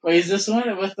 Wait, is this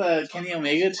one with Kenny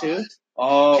Omega too?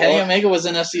 Oh, Kenny Omega was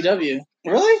in FCW.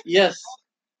 Really? Yes.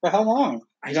 For how long?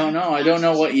 I don't know. I don't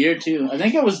know what year too. I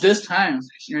think it was this time.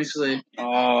 Actually.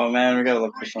 Oh man, we gotta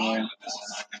look for somewhere.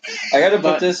 I gotta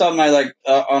put this on my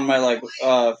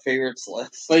favorites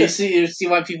list. But you see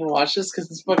why people watch this because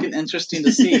it's fucking interesting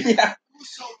to see. Yeah.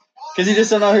 Because you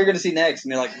just don't know who you're gonna see next,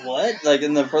 and you're like, what? Like,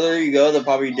 and the further you go, the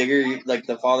probably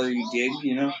the farther you dig,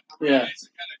 you know? Yeah.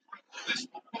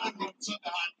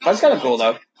 That's kind of cool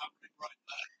though.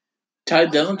 Ty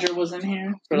Dillinger was in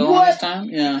here for the longest time.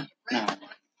 Yeah. No.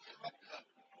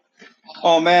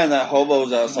 Oh man, that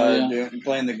hobo's outside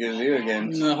playing the kazoo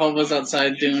again. The hobo's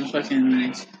outside doing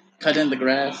fucking cutting the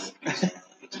grass.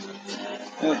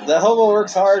 That hobo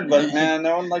works hard, but man,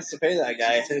 no one likes to pay that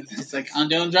guy. It's like, I'm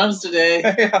doing drums today.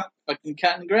 Yeah. Fucking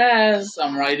cutting grass.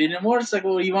 I'm riding a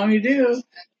motorcycle. What do you want me to do?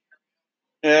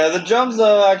 Yeah, the drums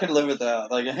though, I could live with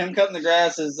that. Like him cutting the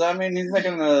grass is, I mean, he's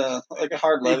making a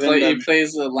hard living. He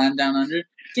plays the Land Down Under.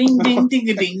 Ding ding ding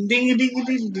ding ding ding ding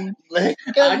ding ding. I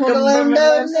come from the land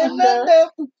down.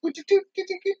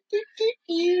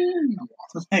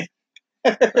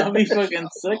 That'll be fucking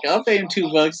sick. I'll pay him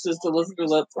 $2 just to listen to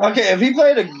that song. Okay, if he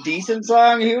played a decent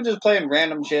song, he would just play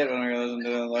random shit when I listen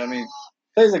to him. I mean, if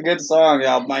he plays a good song,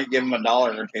 I might give him $1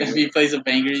 or $2. If he plays a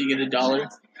banger, you get $1.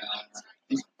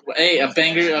 Hey, a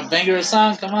banger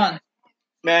song, come on.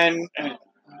 Man,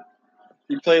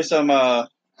 you play some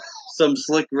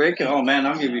Slick Rick, oh man,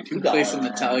 I'll give you $2. Play some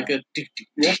Metallica.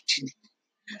 Yeah.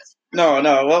 No,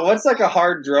 what's like a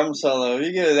hard drum solo? If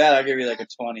you give me that, I'll give you like a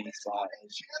 20 spot.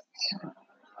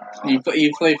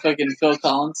 You play fucking Phil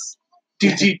Collins?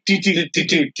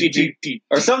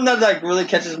 Or something that like really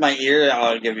catches my ear,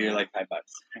 I'll give you like $5.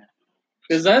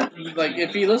 Because that, like,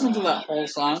 if you listen to that whole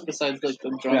song, besides like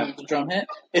the drum hit,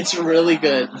 it's really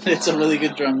good. It's a really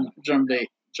good drum beat.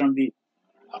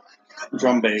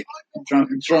 Drum bait.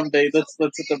 That's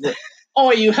the.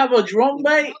 Oh, you have a drum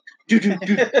bait?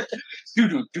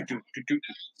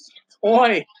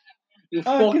 Oi, you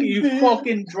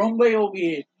fucking drum bait over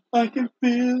here. I can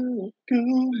feel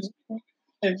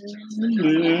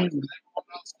it.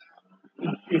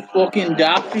 You fucking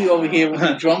daffy over here with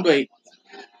your drum beat.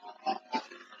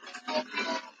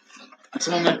 That's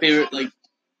one of my favorite, like,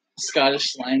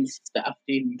 Scottish slangs.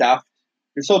 Daffy. Daft.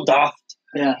 You're so daft.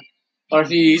 Yeah. Or if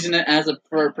you're using it as a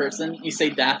per person, you say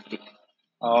daffy.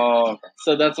 Oh. Okay.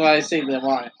 So that's why I say that.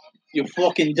 Why? You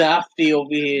fucking daffy over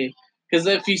here. Because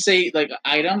if you say, like,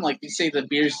 item, like, you say the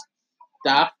beer's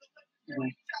daft.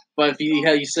 But if you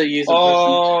say use a person.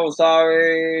 Oh,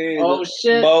 sorry. Oh,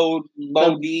 shit.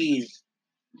 Bodis.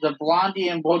 The Blondie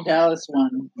and Bo Dallas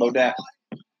one. Bodaf.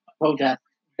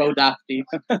 Bodafty.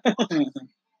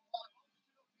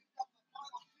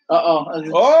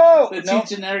 The two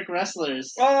generic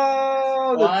wrestlers.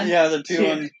 Oh, the two.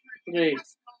 1, 2, 3.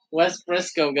 Wes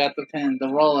Briscoe got the pin, the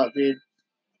roll up, dude.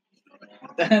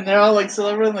 And they're all like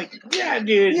celebrating, like, yeah,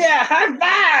 dude. Yeah, high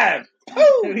five.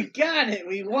 We got it.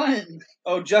 We won.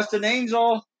 Oh, Justin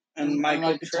Angel and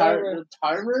Michael Tarver.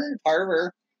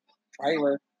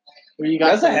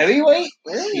 That's a heavyweight?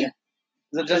 Really? Yeah.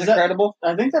 Is it just incredible?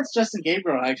 I think that's Justin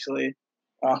Gabriel, actually.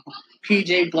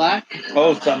 PJ Black.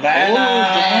 Oh, Savannah.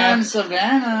 Oh, damn,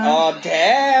 Savannah. Oh,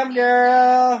 damn,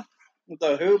 girl. With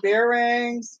the Who beer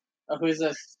rings. Oh, who's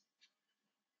this?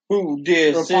 Who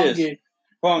did this?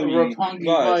 Roppongi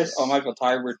Vice. Oh, Michael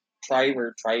Tarver.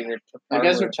 The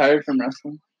guy's retired from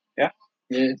wrestling. Yeah?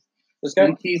 Yeah. This guy? I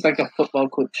think he's like a football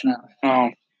coach now. Oh.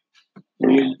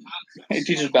 He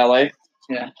teaches ballet?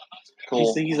 Yeah.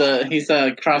 Cool. He's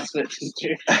a CrossFit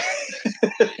teacher.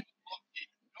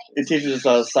 He teaches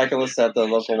cyclists at the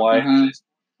local Y. Uh-huh.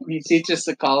 He teaches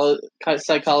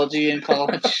psychology in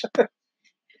college.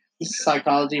 He's a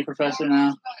psychology professor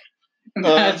now.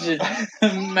 Imagine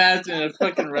a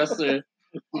fucking wrestler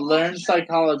learns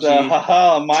psychology.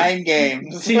 Mind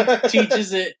games.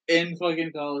 Teaches it in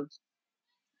fucking college.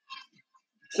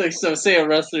 It's like, so say a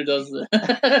wrestler does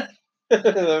that.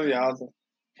 That'd be awesome.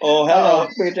 Oh, hello.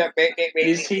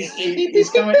 He's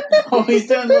coming. Oh, he's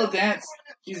doing a little dance.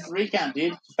 He's recount,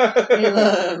 dude. We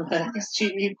love these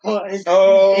cheap boys.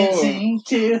 Oh. Insane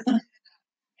too.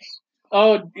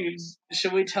 Oh, dude,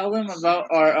 should we tell them about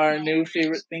our new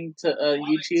favorite thing to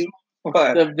YouTube?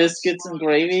 What? The biscuits and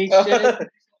gravy shit.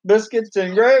 Biscuits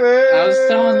and gravy. I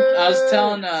was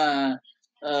telling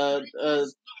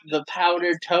the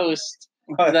powdered toast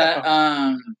that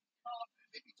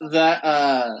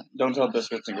don't tell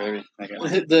biscuits and gravy.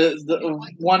 The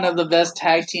one of the best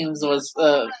tag teams was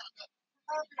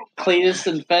Cletus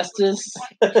and Festus,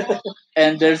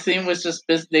 and their theme was just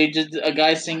they did a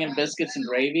guy singing biscuits and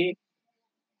gravy.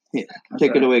 Yeah,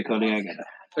 take it away, Cody. I got it.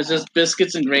 It was just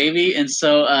biscuits and gravy, and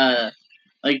so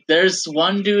like there's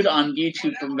one dude on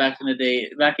YouTube from back in the day,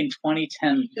 back in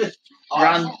 2010,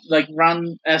 around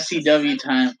FCW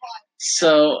time.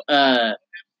 So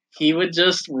he would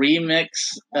just remix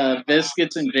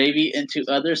biscuits and gravy into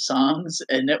other songs,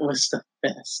 and it was the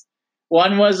best.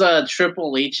 One was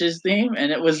Triple H's theme,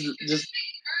 and it was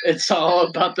it's all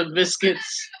about the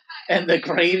biscuits and the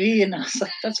gravy, and I was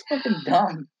like, that's fucking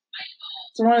dumb.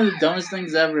 It's one of the dumbest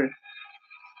things ever.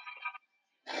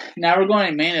 Now we're going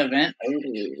to main event.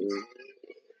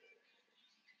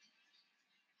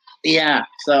 Yeah,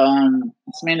 so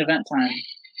it's main event time.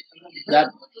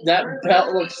 That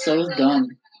belt looks so dumb.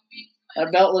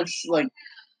 That belt looks like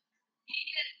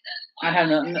I have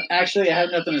nothing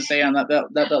to say on that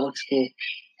belt. That belt looks cool.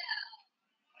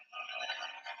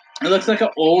 It looks like an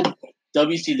old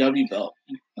WCW belt.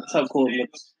 That's how cool it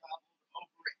looks.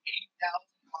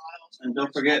 And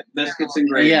don't forget biscuits and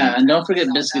gravy. Yeah, and don't forget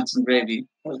biscuits and gravy.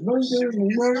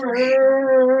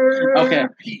 Okay.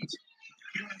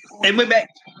 Hey, we're back.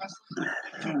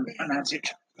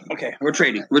 Okay, we're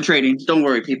trading. Don't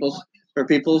worry, people. For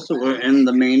people who are in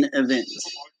the main event.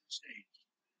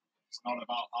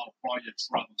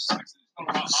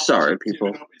 Sorry,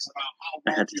 people.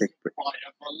 I had to take a break.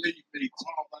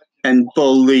 And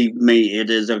believe me, it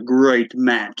is a great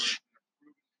match.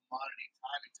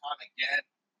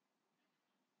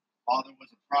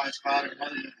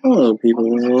 Hello, people.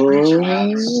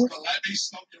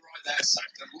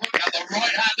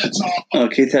 Oh,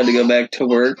 Keith had to go back to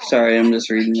work. Sorry, I'm just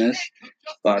reading this.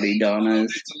 Body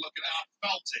Donnas.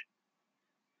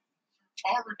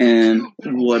 And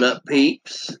what up,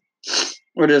 peeps?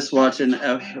 We're just watching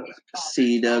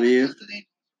FCW.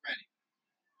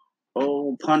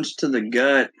 Oh, punch to the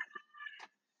gut.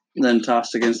 Then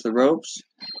tossed against the ropes.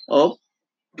 Oh,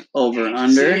 over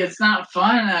under. See, it's not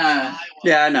fun.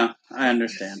 Yeah, I know. I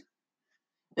understand.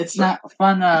 It's not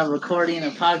fun recording a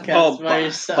podcast by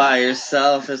yourself. By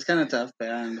yourself. It's kind of tough, but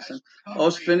I understand. Oh,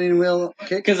 spinning wheel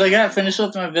kick. Because I got finished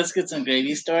with my biscuits and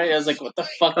gravy story. I was like, what the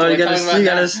fuck do Oh, I you talk about you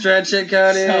now? gotta stretch it,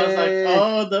 Cody. So I was like,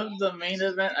 oh, the main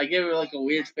event. I gave her like a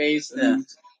weird face. And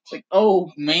it's like,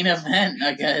 oh, main event,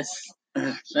 I guess.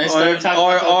 And I started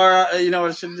talking or you know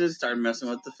what? I should just start messing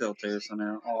with the filters on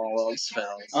it. All else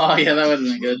fails. Oh yeah, that would have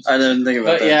been good. I didn't think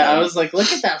about that. But yeah, I was like, look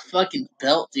at that fucking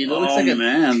belt, dude. It looks like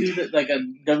a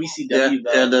WCW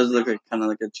belt. Yeah, it does look kind of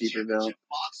like a cheaper belt.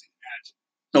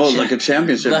 Oh, like a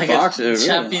championship boxing.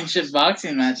 Championship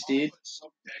boxing match, dude.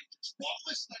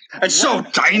 It's so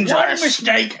dangerous. One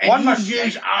mistake, and you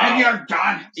lose all. And you're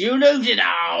done. You lose it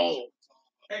all.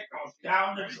 It goes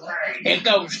down the drain. It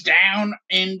goes down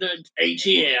in the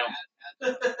ATL.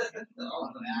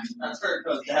 That's where it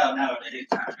goes down nowadays.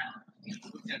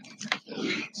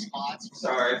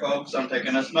 Sorry, folks. I'm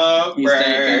taking a smoke break.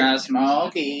 He's taking a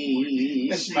smoky.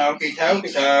 A smoky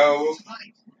toky toe.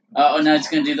 Oh, now it's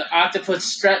going to do the octopus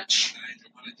stretch.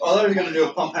 Oh, they're going to do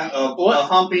a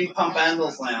humping pump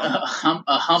handle slam. A hump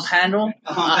handle?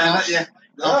 A hump handle, yeah.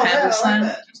 Hump handle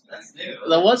slam? That's new.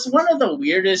 What's one of the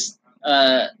weirdest,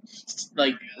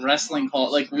 like, wrestling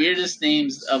weirdest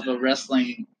names of a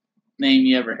wrestling name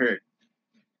you ever heard?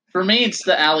 For me, it's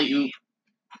the alley-oop.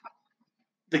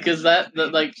 Because that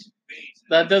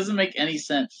doesn't make any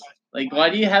sense. Like, why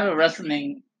do you have a wrestling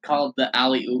name called the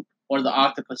alley-oop or the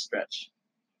octopus stretch?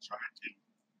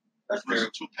 That's true.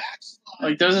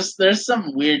 Like, there's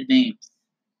some weird names.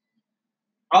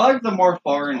 I like the more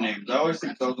foreign names. I always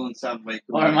think those ones sound way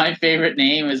cool. Or my favorite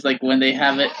name is, like, when they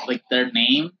have it, like, their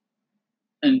name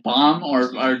and bomb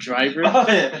or driver. Oh,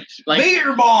 yeah. Like,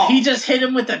 Beer bomb! He just hit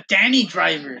him with a Danny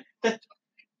driver. Hit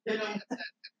him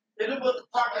with the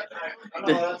pocket driver.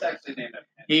 No, that's actually named it.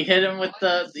 He hit him with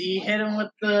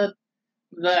the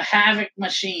Havoc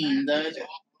machine, the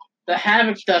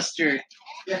Havoc duster.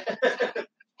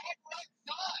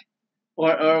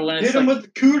 Or when it's hit him with the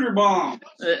cooter bomb.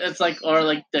 It's like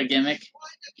the gimmick.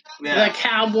 Yeah. The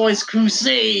Cowboys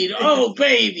Crusade. Oh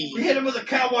baby. We hit him with a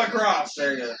cowboy cross.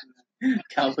 There you go.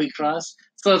 Cowboy cross.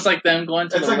 So it's like them going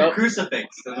to it's the like rope. A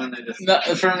crucifix. And then they just... No,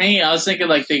 for me, I was thinking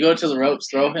like they go to the ropes,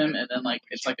 throw him, and then like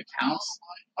it's like a counts.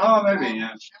 Oh, maybe,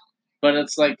 yeah. But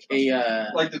it's like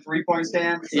a like the 3-point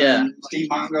stance. Yeah. Steve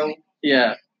Mongo.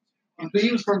 Yeah.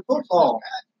 He was from football.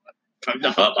 From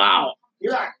the football. You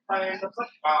like playing the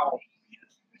football.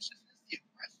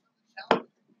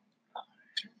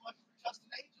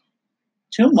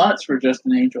 2 months for just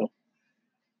an angel.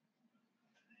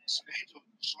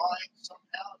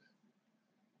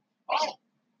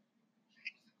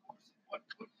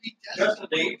 Just an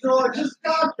angel? I just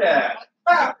got that.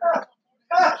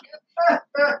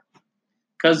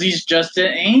 Because he's just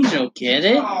an angel, get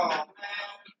it? Oh,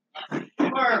 man.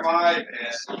 Where am I,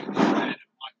 man?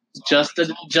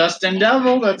 Justin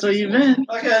Devil, that's what you've been.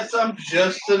 I guess I'm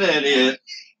just an idiot.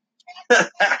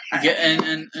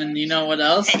 and you know what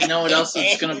else? You know what else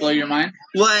is going to blow your mind?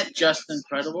 What? Just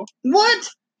incredible. What?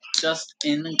 Just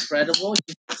incredible.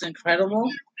 Just incredible.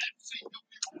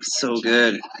 So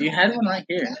good. You had one right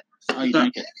here. Oh, you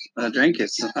drank it. I drank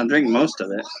it. I drank most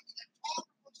of it.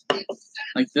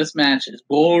 Like, this match is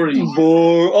boring.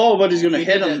 Oh, but he's going to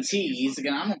hit him. I'm going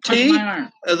to punch my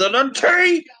arm. Is it a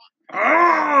T?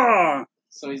 Ah!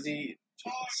 So is he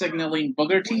signaling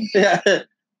Booger T? Yeah.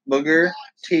 Booger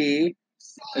T.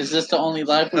 Is this the only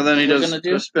live And then he does gonna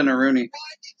do? Spin-a-Rooney.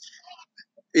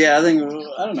 Yeah, I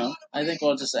don't know. I think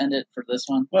we'll just end it for this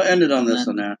one. We'll end it on this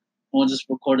one now. We'll just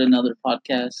record another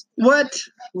podcast. What?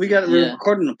 We're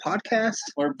recording a podcast?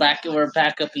 We're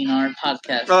backupping our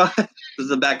podcast. Oh, this is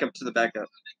the backup to the backup.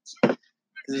 Because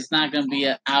it's not going to be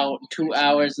 2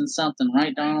 hours and something,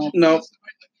 right, Donald? Nope.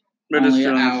 We're only just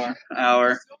an doing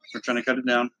hour. We're trying to cut it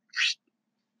down.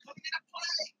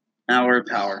 Hour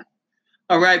power.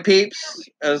 All right, peeps.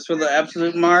 As for the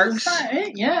absolute marks.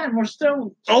 Yeah, and we're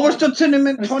still... Oh, we're still 20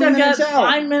 minutes out.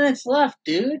 5 minutes left,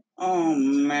 dude. Oh,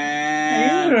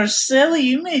 man. You are silly.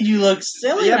 You made you look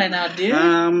silly right now, dude.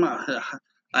 I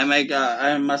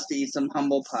must eat some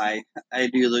humble pie. I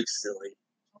do look silly.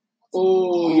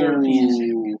 Oh, you're a piece.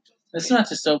 This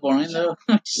match is so boring, though.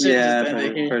 Yeah,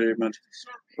 pretty much.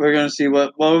 We're gonna see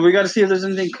we gotta see if there's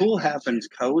anything cool happens,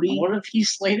 Cody. What if Heath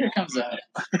Slater comes out?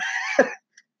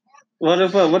 What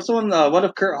if what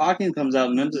if Kurt Hawkins comes out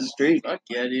and wins the streak? Fuck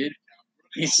yeah, dude.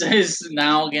 He says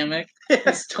now gimmick.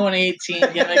 It's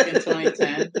 2018 gimmick in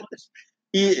 2010.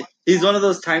 He's one of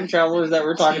those time travelers that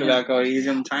we're talking about, Cody. He's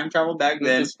gonna time travel back With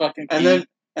then, this fucking and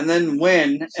then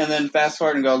win, and then fast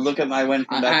forward and go, look at my win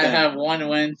from back then. I have one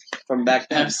win from back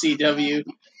then. FCW.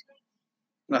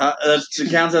 That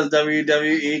counts as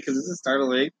WWE because it's a start of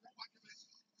the league.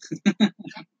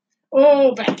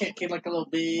 Oh, back kick like a little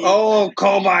bit. Oh,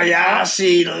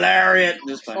 Kobayashi lariat.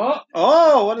 Just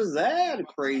oh, what is that? A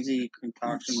crazy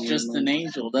concoction. It's just an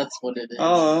angel. That's what it is.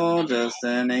 Oh, just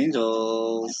an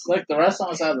angel. Look, the rest on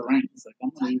the side of the ring. It's like,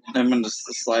 I'm gonna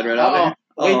just slide right out there.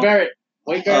 Wade Barrett.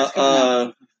 Wade Barrett's coming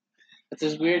out. With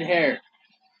his weird hair.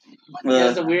 He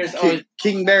has a weird...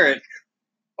 King Barrett.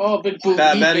 Oh, big boob.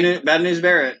 Bad news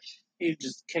Barrett. He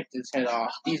just kicked his head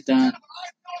off. He's done.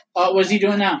 Oh, what's he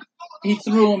doing now? He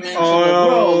threw him into the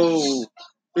ropes.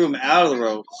 Threw him out of the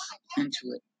ropes.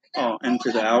 Into it. Oh,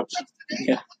 into the ouch.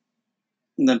 Yeah.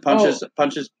 And then punches,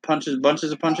 bunches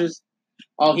of punches.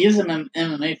 Oh, he's an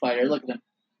MMA fighter. Look at him.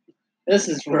 This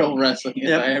is real wrestling.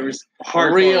 If I ever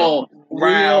real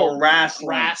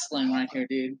wrestling right here,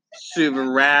 dude.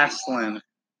 Super wrestling.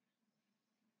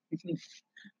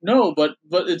 No, but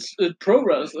it's pro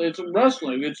wrestling. It's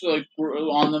wrestling. It's like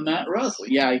on the mat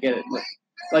wrestling. Yeah, I get it.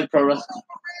 Like pro wrestling.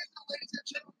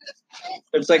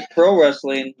 It's like pro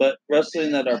wrestling, but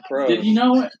wrestling that are pro. Did you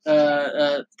know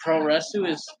pro wrestling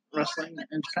is wrestling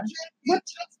in French? What?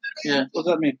 Yeah. What's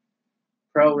that mean?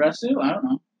 Pro wrestling? I don't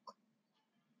know.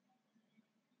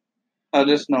 I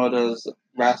just know it as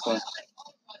wrestling.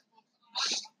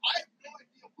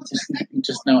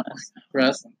 Just know it as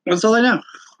wrestling. That's all I know.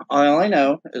 All I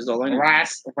know is all I know.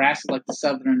 Wrestling like the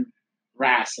southern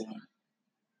wrestling.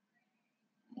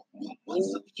 Oh,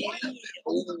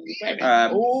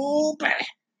 baby.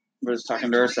 We're just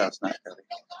talking to ourselves now, Billy.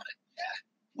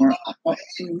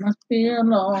 You must be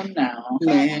alone now.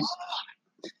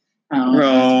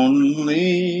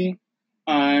 Lonely.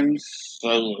 I'm so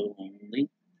lonely.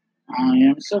 I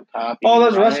am so happy. Oh,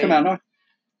 there's a rest come out now.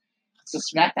 It's a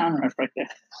SmackDown ref right there.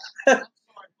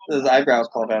 His eyebrows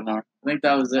pulled out now. I think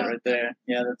that was it right there.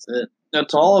 Yeah, that's it.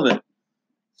 That's all of it.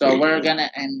 So we're gonna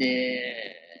end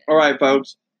it. All right,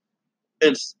 folks.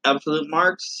 It's Absolute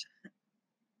Marks.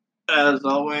 As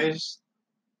always,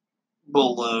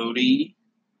 Belody.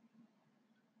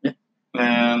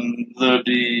 And the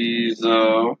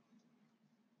Diesel.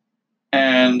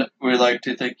 And we'd like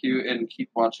to thank you and keep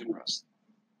watching wrestling.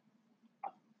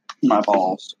 My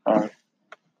balls. All right.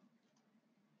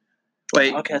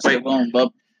 Wait. Going,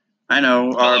 bub. I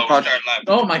know. Oh my goodness.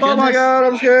 Oh my god,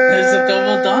 I'm scared. There's a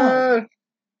double Donald.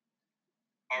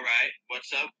 Alright,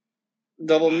 what's up?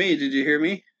 Double me, did you hear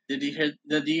me? Did you hear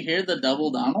the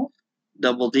double Donald?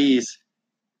 Double D's.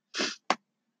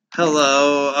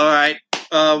 Hello. Alright.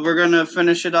 We're gonna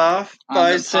finish it off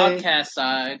by podcast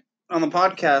side. On the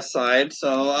podcast side.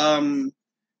 So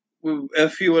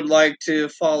if you would like to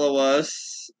follow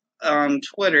us on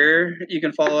Twitter, you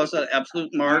can follow us at Absolute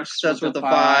Marks. That's with the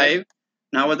 5.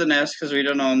 Not with an S, because we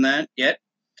don't own that yet.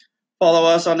 Follow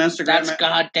us on Instagram. That's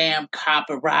goddamn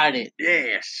copyrighted.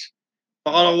 Yes.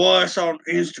 Follow us on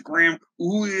Instagram.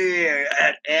 Ooh, yeah,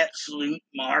 at Absolute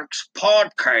Marks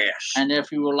Podcast. And if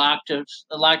you would like to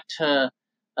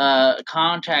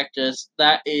contact us,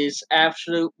 that is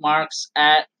Absolute Marks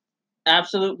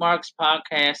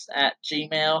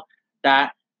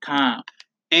 @AbsoluteMarksPodcast@gmail.com.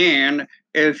 And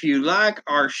if you like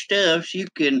our stuff, you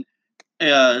can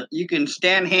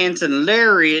Stan Hansen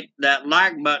lariat that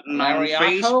like button on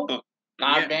Facebook.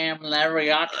 Goddamn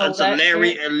lariato. It's a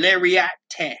lariat.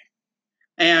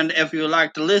 And if you would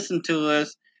like to listen to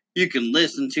us, you can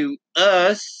listen to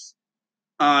us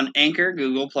on Anchor,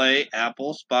 Google Play,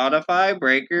 Apple, Spotify,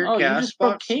 Breaker, Castbox. You just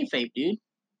broke kayfabe, dude.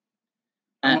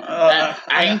 At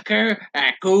Anchor,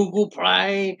 at Google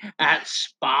Play, at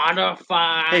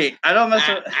Spotify. Hey, I don't mess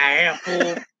with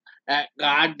Apple, at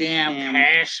goddamn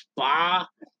Castbox,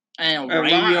 and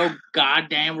Radio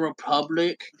Goddamn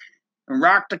Republic.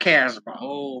 Rock the Casbah.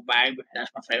 Oh, baby,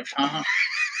 that's my favorite song.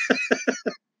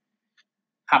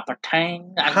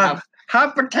 Hopper-tang.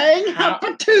 Hopper-tang,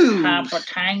 hopper-too.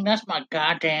 Hopper-tang, that's my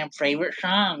goddamn favorite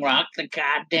song. Rock the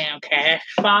goddamn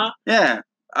Casbah. Yeah,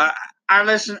 I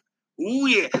listen. Ooh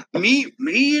yeah, me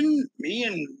and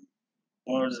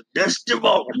what was it, Dusty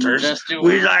Walters.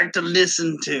 We like to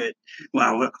listen to it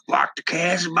while we rock the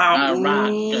Casbah. Rock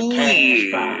the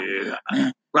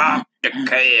Casbah. Rock the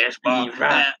Casbah.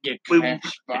 Rock the Casbah.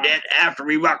 Then after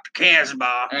we rock the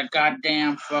Casbah, that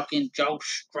goddamn fucking Joe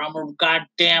Strummer,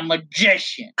 goddamn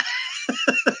magician.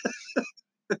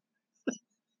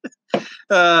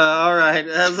 All right.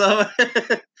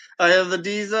 I am the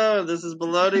Diesel, and this is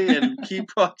Belody, and keep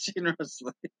watching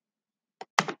wrestling.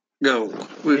 Go.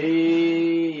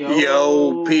 Hey,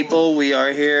 Yo, people, we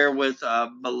are here with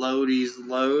Below These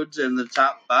Loads in the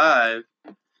top 5.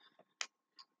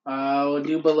 We'll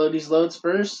do below these loads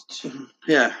first.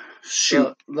 Yeah, shoot.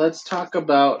 So let's talk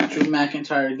about Drew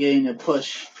McIntyre getting a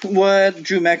push What?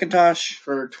 Drew McIntosh?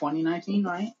 for 2019,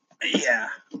 right? Yeah.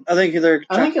 I think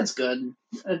it's good.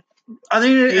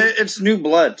 It's new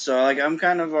blood, so like I'm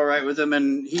kind of alright with him,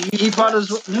 and he fought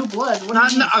his New blood. What not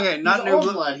do you mean? okay, not He's new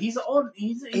old blood. He's old.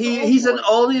 He's An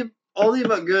old oldie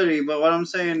but goodie. But what I'm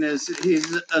saying is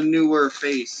he's a newer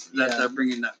face that they're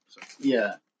bringing up. So.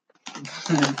 Yeah.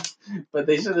 But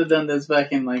they should have done this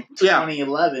back in like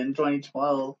 2011,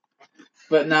 2012.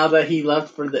 But now that he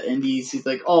left for the Indies, he's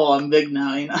like, "Oh, I'm big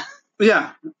now," you know.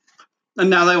 Yeah. And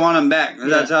now they want him back.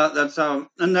 Yeah. That's how,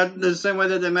 and that the same way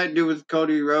that they might do with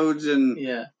Cody Rhodes, and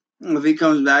if he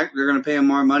comes back, they're gonna pay him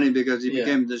more money because he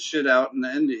became the shit out in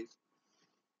the Indies.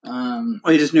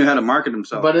 He just knew how to market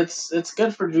himself. But it's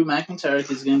good for Drew McIntyre if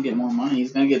he's gonna get more money.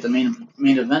 He's gonna get the main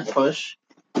event push.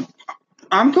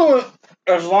 I'm cool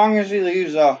as long as he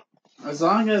leaves. As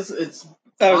long as it's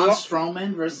Braun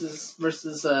Strowman versus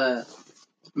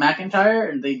McIntyre,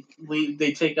 and they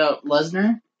take out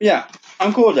Lesnar. Yeah,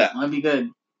 I'm cool with that. That'd be good.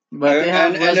 But they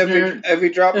have Lesnar.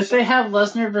 If they have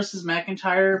Lesnar versus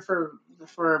McIntyre for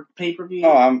pay per view,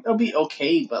 it'll be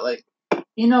okay. But like,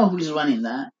 who's winning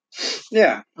that?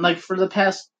 Yeah. Like for the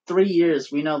past 3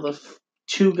 years, we know the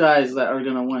two guys that are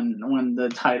gonna win the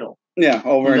title. Yeah,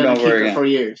 over and over again for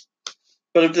years.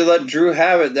 But if they let Drew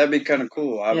have it, that'd be kind of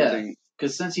cool. I would think.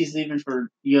 Because since he's leaving for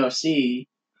UFC,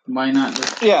 why not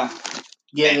just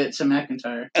give it to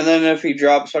McIntyre? And then if he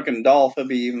drops fucking Dolph, it'd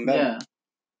be even better.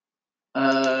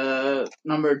 Yeah.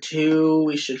 Number 2,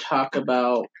 we should talk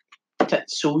about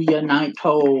Tetsuya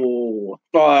Naito.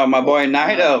 Oh, my boy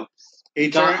Naito. He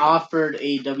got offered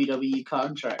a WWE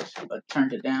contract, but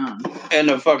turned it down. In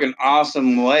a fucking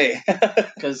awesome way.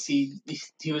 Because he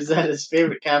was at his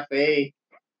favorite cafe.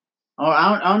 Oh,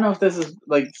 I don't know if this is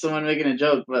like someone making a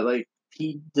joke, but like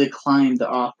he declined the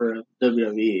offer of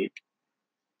WWE.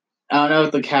 I don't know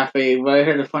if the cafe, but I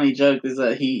heard a funny joke is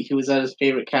that he was at his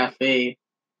favorite cafe,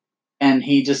 and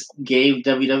he just gave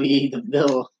WWE the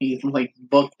bill. He like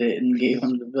booked it and gave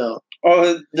him the bill.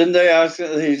 Oh, didn't they ask?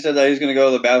 He said that he's going to go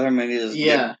to the bathroom, and he just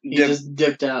just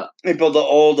dipped out. He pulled the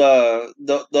old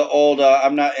the old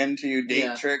 "I'm not into you"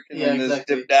 date trick, and then just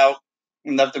dipped out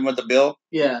and left him with the bill.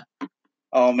 Yeah.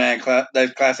 Oh man,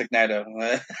 that's classic Naito.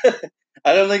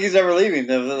 I don't think he's ever leaving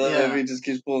if he just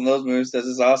keeps pulling those moves. That's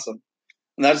just awesome,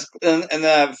 and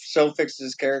that so fixes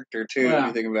his character too. If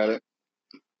you think about it.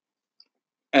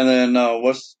 And then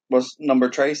what's number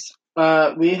trace?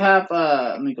 We have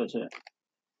let me go to it.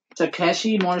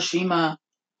 Takeshi Morishima,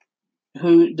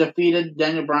 who defeated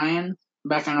Daniel Bryan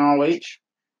back on ROH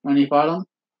when he fought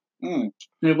him.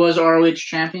 He was ROH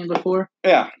champion before.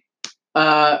 Yeah.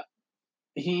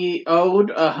 He owed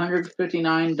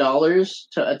 $159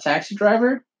 to a taxi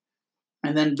driver,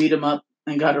 and then beat him up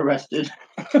and got arrested.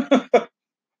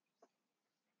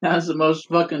 That's the most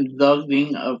fucking thug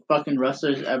thing a fucking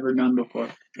wrestler's ever done before.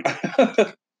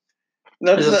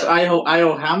 I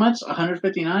owe how much?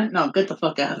 $159? No, get the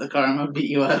fuck out of the car. I'm gonna beat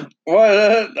you up.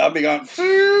 What? I'll be gone.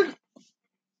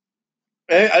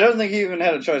 I don't think he even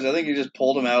had a choice. I think he just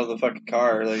pulled him out of the fucking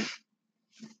car. Like,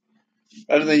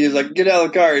 I don't think he's like, get out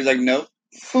of the car. He's like, nope.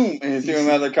 Boom, and he threw him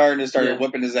out of the car and just started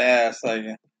whipping his ass. Like,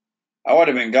 I would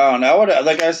have been gone. I would have,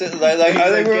 like I said, I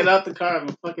think get out the car. I'm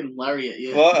a fucking lariat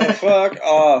you. Fuck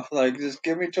off. Like, just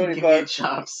give me $20. Give me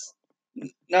chops.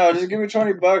 No, just give me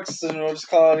 $20 and we'll just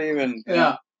call it even.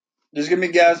 Yeah. Just give me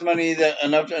gas money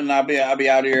enough, and I'll be out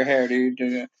of your hair, dude.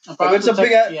 If it's a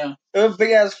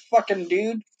big ass fucking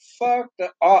dude, fuck.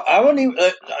 I wouldn't even.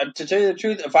 To tell you the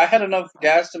truth, if I had enough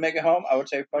gas to make it home, I would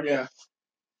say fuck it.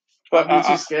 But I'd be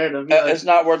too scared of it. It's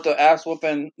not worth the ass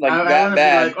whooping that bad. Be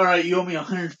like, all right, you owe me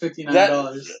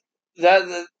 $159.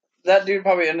 That dude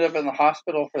probably ended up in the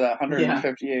hospital for that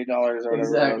 $158 or whatever.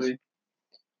 Exactly. It was.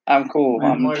 I'm cool.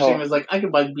 Morrison was like, I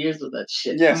could buy beers with that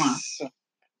shit. Yes. Come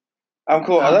on. I'm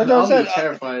cool. I'll be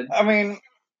terrified. I mean,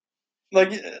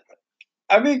 like,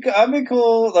 I'd be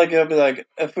cool. Like, it'll be like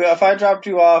if I dropped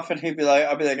you off and he'd be like,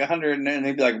 I'll be like 100, and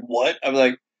he'd be like, what? I'd be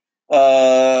like,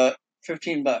 $15.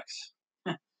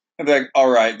 I'd be like, all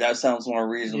right, that sounds more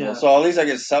reasonable. Yeah. So at least I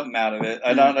get something out of it.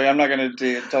 I'm not gonna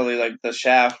do totally like the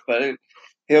shaft, but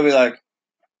he'll be like,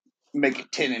 make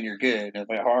it 10 and you're good. And I'm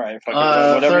like, all right, fuck it,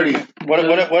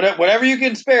 whatever you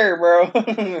can spare, bro.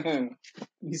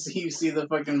 You see the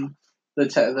fucking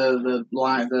the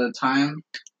line, the time.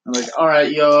 I'm like, all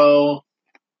right, yo,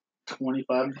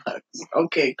 $25.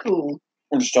 Okay, cool.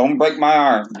 Just don't break my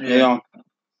arm, you know.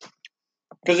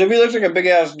 Because if he looks like a big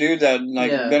ass dude that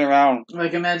Yeah. been around,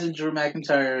 Like imagine Drew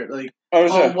McIntyre. Like,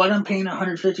 oh, what I'm paying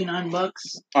 $159.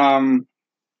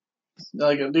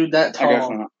 Like a dude that I guess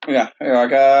tall. not. Yeah,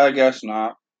 I guess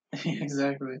not.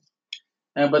 Exactly.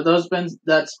 But that's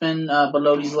been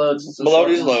below these loads. So Below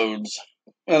these loads.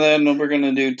 And then we're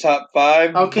gonna do top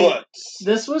 5 butts.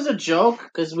 This was a joke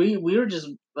because we were just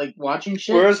like watching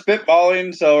shit. We're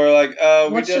spitballing, so we're like,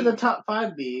 what should the top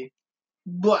 5 be?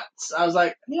 Butts. I was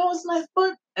like, you know what's a nice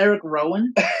butt? Eric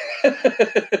Rowan.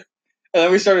 And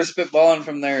then we started spitballing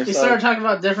from there. We started talking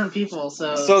about different people.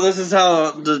 So this is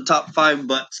how the top 5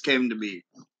 butts came to be.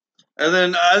 And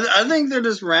then I think they're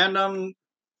just random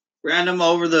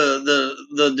over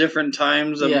the different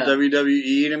times of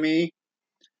WWE to me.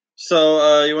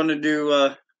 So you want to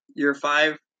do your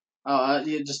 5?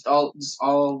 Just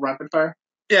all rapid fire.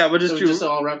 Yeah, we'll just do just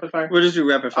all rapid fire. We'll just do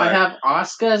rapid fire. I have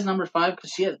Asuka as number 5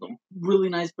 because she has a really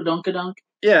nice badunkadunk.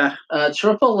 Yeah.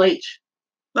 Triple H.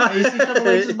 You see Triple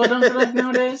H's badunkadunk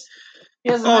nowadays?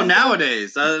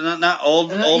 Nowadays, not old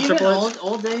Triple H.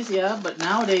 Old days, yeah, but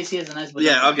nowadays he has a nice badunkadunk.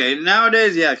 Yeah, okay,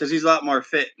 nowadays, yeah, because he's a lot more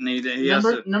fit and he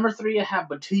number 3, I have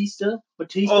Batista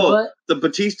butt. The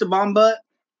Batista bomb butt.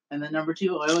 And then number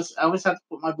 2, I always have to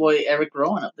put my boy Eric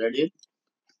Rowan up there, dude.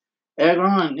 Eric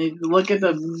Rowan, look at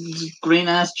the green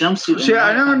ass jumpsuit. See,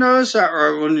 I never noticed that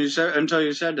until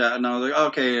you said that, and I was like,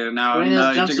 okay, now green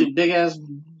ass jumpsuit, big ass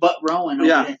butt Rowan.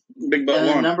 Over here. Big butt. And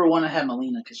then number 1, I had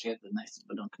Melina because she had the nice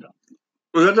badunkadunk.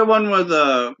 Was that the one with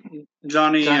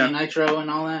Johnny Nitro and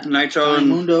all that? Nitro and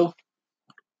Mundo.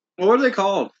 What were they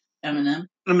called? Eminem.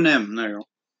 There you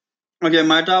go. Okay,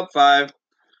 my top 5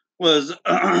 was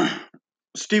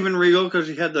Steven Regal because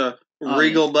he had the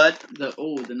Regal butt. The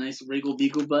nice Regal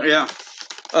Beagle butt. Yeah.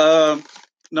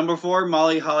 Number 4,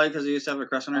 Molly Holly because he used to have a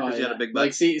crush on her because he had a big butt.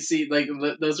 Like see, like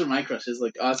those are my crushes,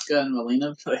 like Asuka and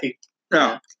Melina. Like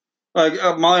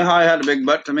like Molly Holly had a big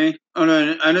butt to me.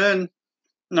 And then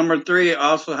number 3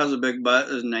 also has a big butt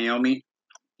is Naomi.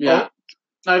 Yeah.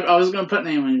 I was gonna put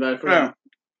Naomi back. Yeah.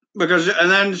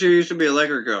 And then she used to be a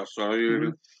Laker girl, so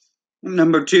you.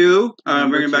 Number 2,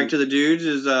 bring it back to the dudes,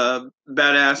 is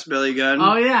Badass Billy Gunn.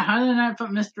 Oh, yeah. How did I put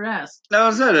Mr. S? That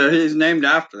was it. He's named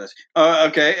after this.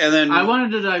 Okay, and then... I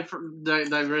wanted to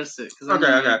diverse it.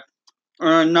 Okay.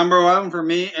 Number 1 for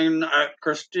me, and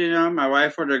Christina, my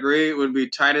wife, would agree, it would be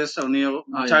Titus O'Neil.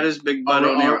 Titus Big Butt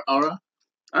O'Neil. Aura?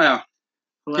 Oh, yeah.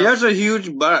 He has a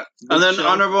huge butt. And then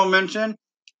honorable mention,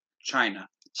 China.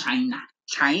 Who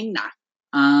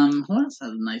else has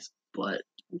a nice butt?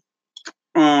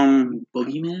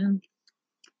 Boogeyman?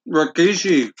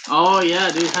 Rikishi. Oh yeah,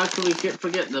 dude! How could we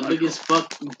forget the biggest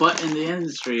butt in the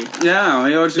industry? Yeah,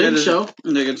 he always Big Show.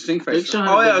 They get stink face. Big Show.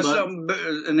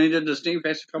 And they did the stink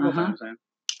face a couple times.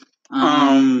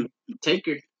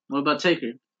 Taker. What about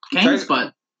Taker? Kane's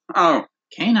butt. Oh,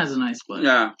 Kane has a nice butt.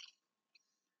 Yeah,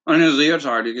 on his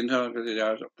leotard, you can tell because he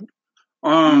has it.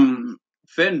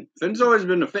 Finn's always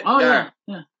been a fit guy.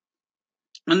 Yeah.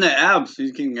 And the abs,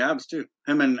 he's getting abs too.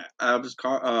 Him and Abs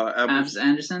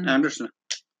Anderson.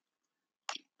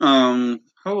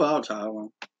 Who else? I don't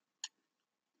know.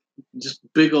 Just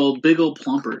big old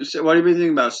plumpers. What do you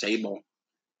think about Sable?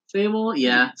 Sable,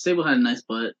 yeah, Sable had a nice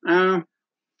butt.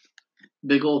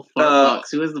 Big old fart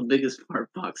box. Who has the biggest fart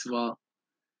box of all?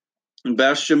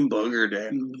 Bastion Booger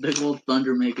Day. Big old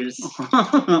thunder makers.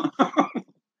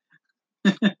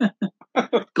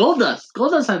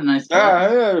 Goldust had a nice butt. Yeah,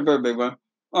 he had a very big one.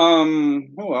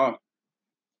 Wow.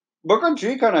 Booker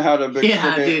T kind of had a big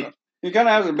sticky. Dude. He kind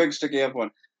of has a big sticky up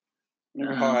one.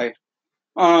 High.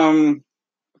 Who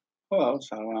else?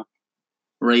 I don't know.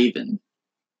 Raven.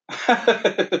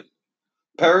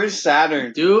 Perry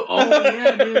Saturn. Dude,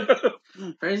 dude.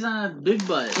 Perry's on a big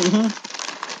butt. Mm-hmm.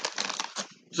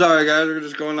 Sorry, guys, we're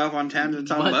just going off on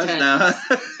tangents on butts now.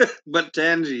 But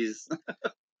tangies.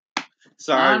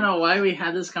 Sorry. I don't know why we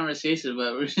had this conversation,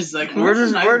 but we're just like we're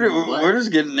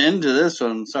just getting into this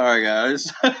one. Sorry,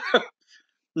 guys.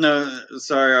 No,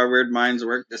 sorry, our weird minds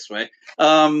work this way.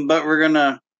 But we're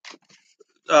gonna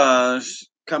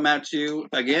come at you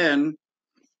again.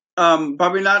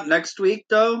 Probably not next week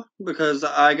though, because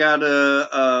I got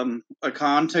a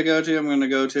con to go to. I'm gonna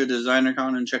go to a designer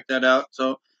con and check that out.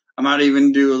 So I might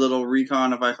even do a little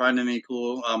recon if I find any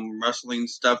cool wrestling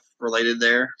stuff related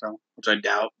there. So, which I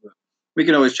doubt. But we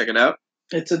can always check it out.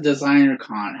 It's a designer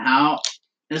con.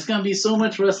 There's gonna be so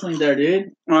much wrestling there,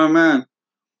 dude. Oh man.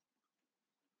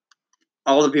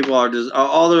 all the people are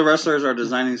all the wrestlers are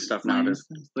designing stuff nowadays.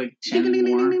 Like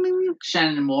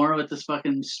Shannon Moore with this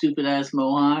fucking stupid ass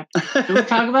mohawk. Can we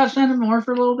talk about Shannon Moore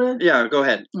for a little bit? Yeah, go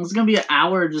ahead. It's gonna be an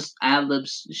hour just ad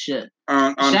libs shit.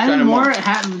 On Shannon Moore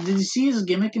did you see his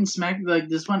gimmick in Smack? Like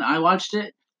this one, I watched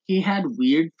it. He had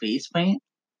weird face paint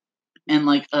and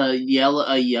like a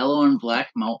yellow and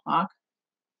black mohawk,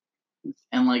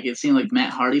 and like it seemed like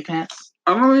Matt Hardy pants.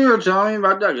 I remember you were telling me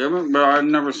about that gimmick, but I've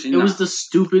never seen it. It was the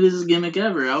stupidest gimmick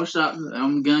ever. I was shocked.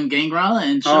 I'm gonna Gangrel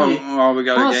and show you. Oh, we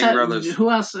got to Gangrel this. Who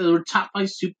else? We're top 5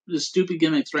 stupid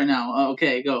gimmicks right now.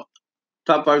 Okay, go.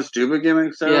 Top 5 stupid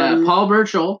gimmicks? Yeah, Paul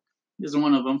Burchill is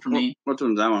one of them for me. Which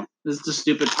one's that one? This is the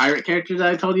stupid pirate character that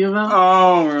I told you about.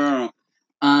 Oh,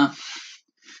 yeah.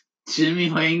 Jimmy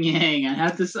Wang Yang.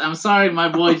 I'm sorry, my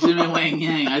boy Jimmy Wang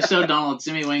Yang. I showed Donald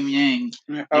Jimmy Wang Yang.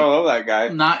 I love that guy.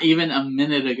 Not even a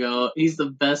minute ago. He's the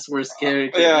best worst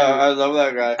character. Yeah, ever. I love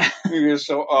that guy. He is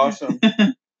so awesome.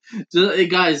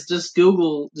 Guys, just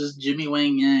Google just Jimmy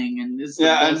Wang Yang and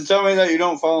tell me that you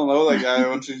don't fall in love with that guy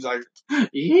when she's like,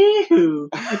 ew.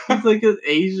 He's like an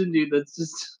Asian dude that's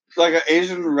just like an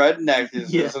Asian redneck.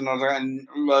 Is another, and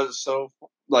was so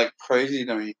like crazy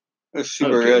to me. It's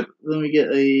super good. Let me get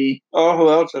a. Oh, who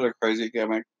else had a crazy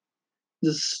gimmick?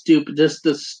 Just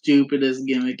the stupidest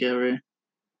gimmick ever.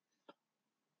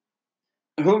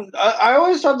 I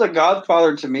always thought the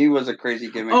Godfather to me was a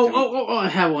crazy gimmick. Oh! I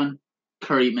have one.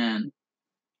 Curry Man.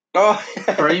 Oh,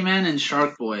 Curry Man and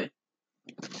Shark Boy.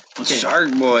 Okay.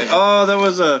 Shark Boy. Oh, that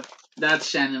was a. That's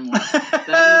Shannon Moore.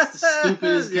 That is the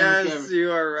stupidest gimmick ever. Yes,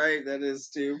 you are right. That is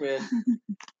stupid.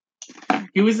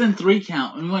 He was in 3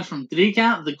 count. We went from 3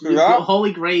 count, the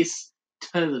Holy Grace,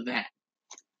 to that.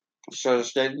 So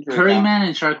stayed in 3 Curry count. Man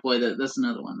and Shark Boy. That's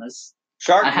another one. That's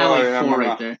Shark Boy. I have like 4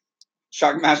 right there.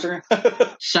 Shockmaster.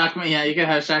 Yeah, you could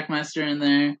have Shockmaster in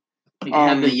there. You could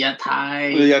have the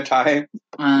Yatai. The Yatai.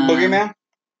 Boogeyman.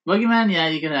 Boogeyman, yeah,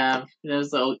 you could have.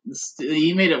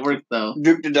 He made it work though.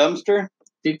 Duke the Dumpster.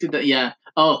 Yeah.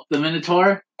 Oh, the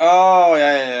Minotaur. Oh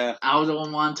yeah. Aldo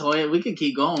Montoya. We could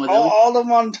keep going with it. Aldo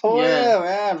Montoya,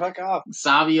 man, fuck off.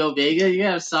 Savio Vega. You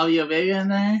got Savio Vega in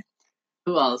there.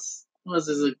 Who else? Who else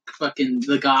is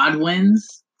the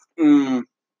Godwins? Who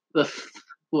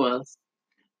else?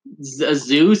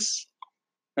 Zeus.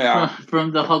 Yeah.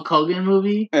 From the Hulk Hogan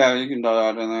movie. Yeah, you can throw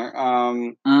that in there.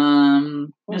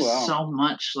 There's so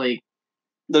much like.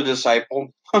 The Disciple.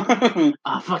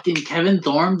 Fucking Kevin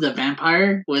Thorne, the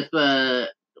vampire with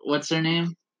what's her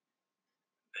name?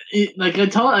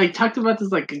 I talked about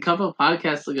this like a couple of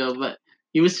podcasts ago, but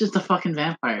he was just a fucking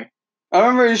vampire. I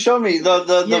remember you showed me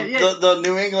the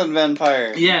New England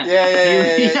vampire. Yeah.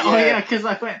 Oh yeah, because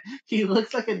I went. He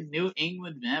looks like a New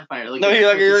England vampire. Like, no,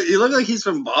 he look like he's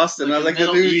from Boston. Like I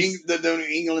was like the New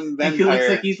England vampire. He looks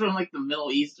like he's from like the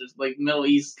Middle East, or like Middle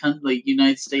East, like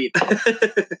United States.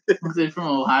 He's from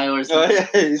Ohio or something. Oh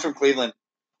yeah, he's from Cleveland.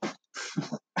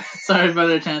 Sorry for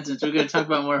the tangents. We're going to talk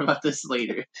about more about this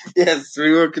later. Yes,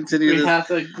 we will continue. We have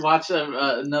to watch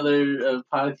another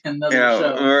podcast, another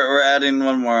show. We're adding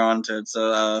one more onto it.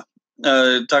 So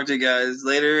talk to you guys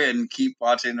later and keep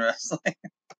watching wrestling.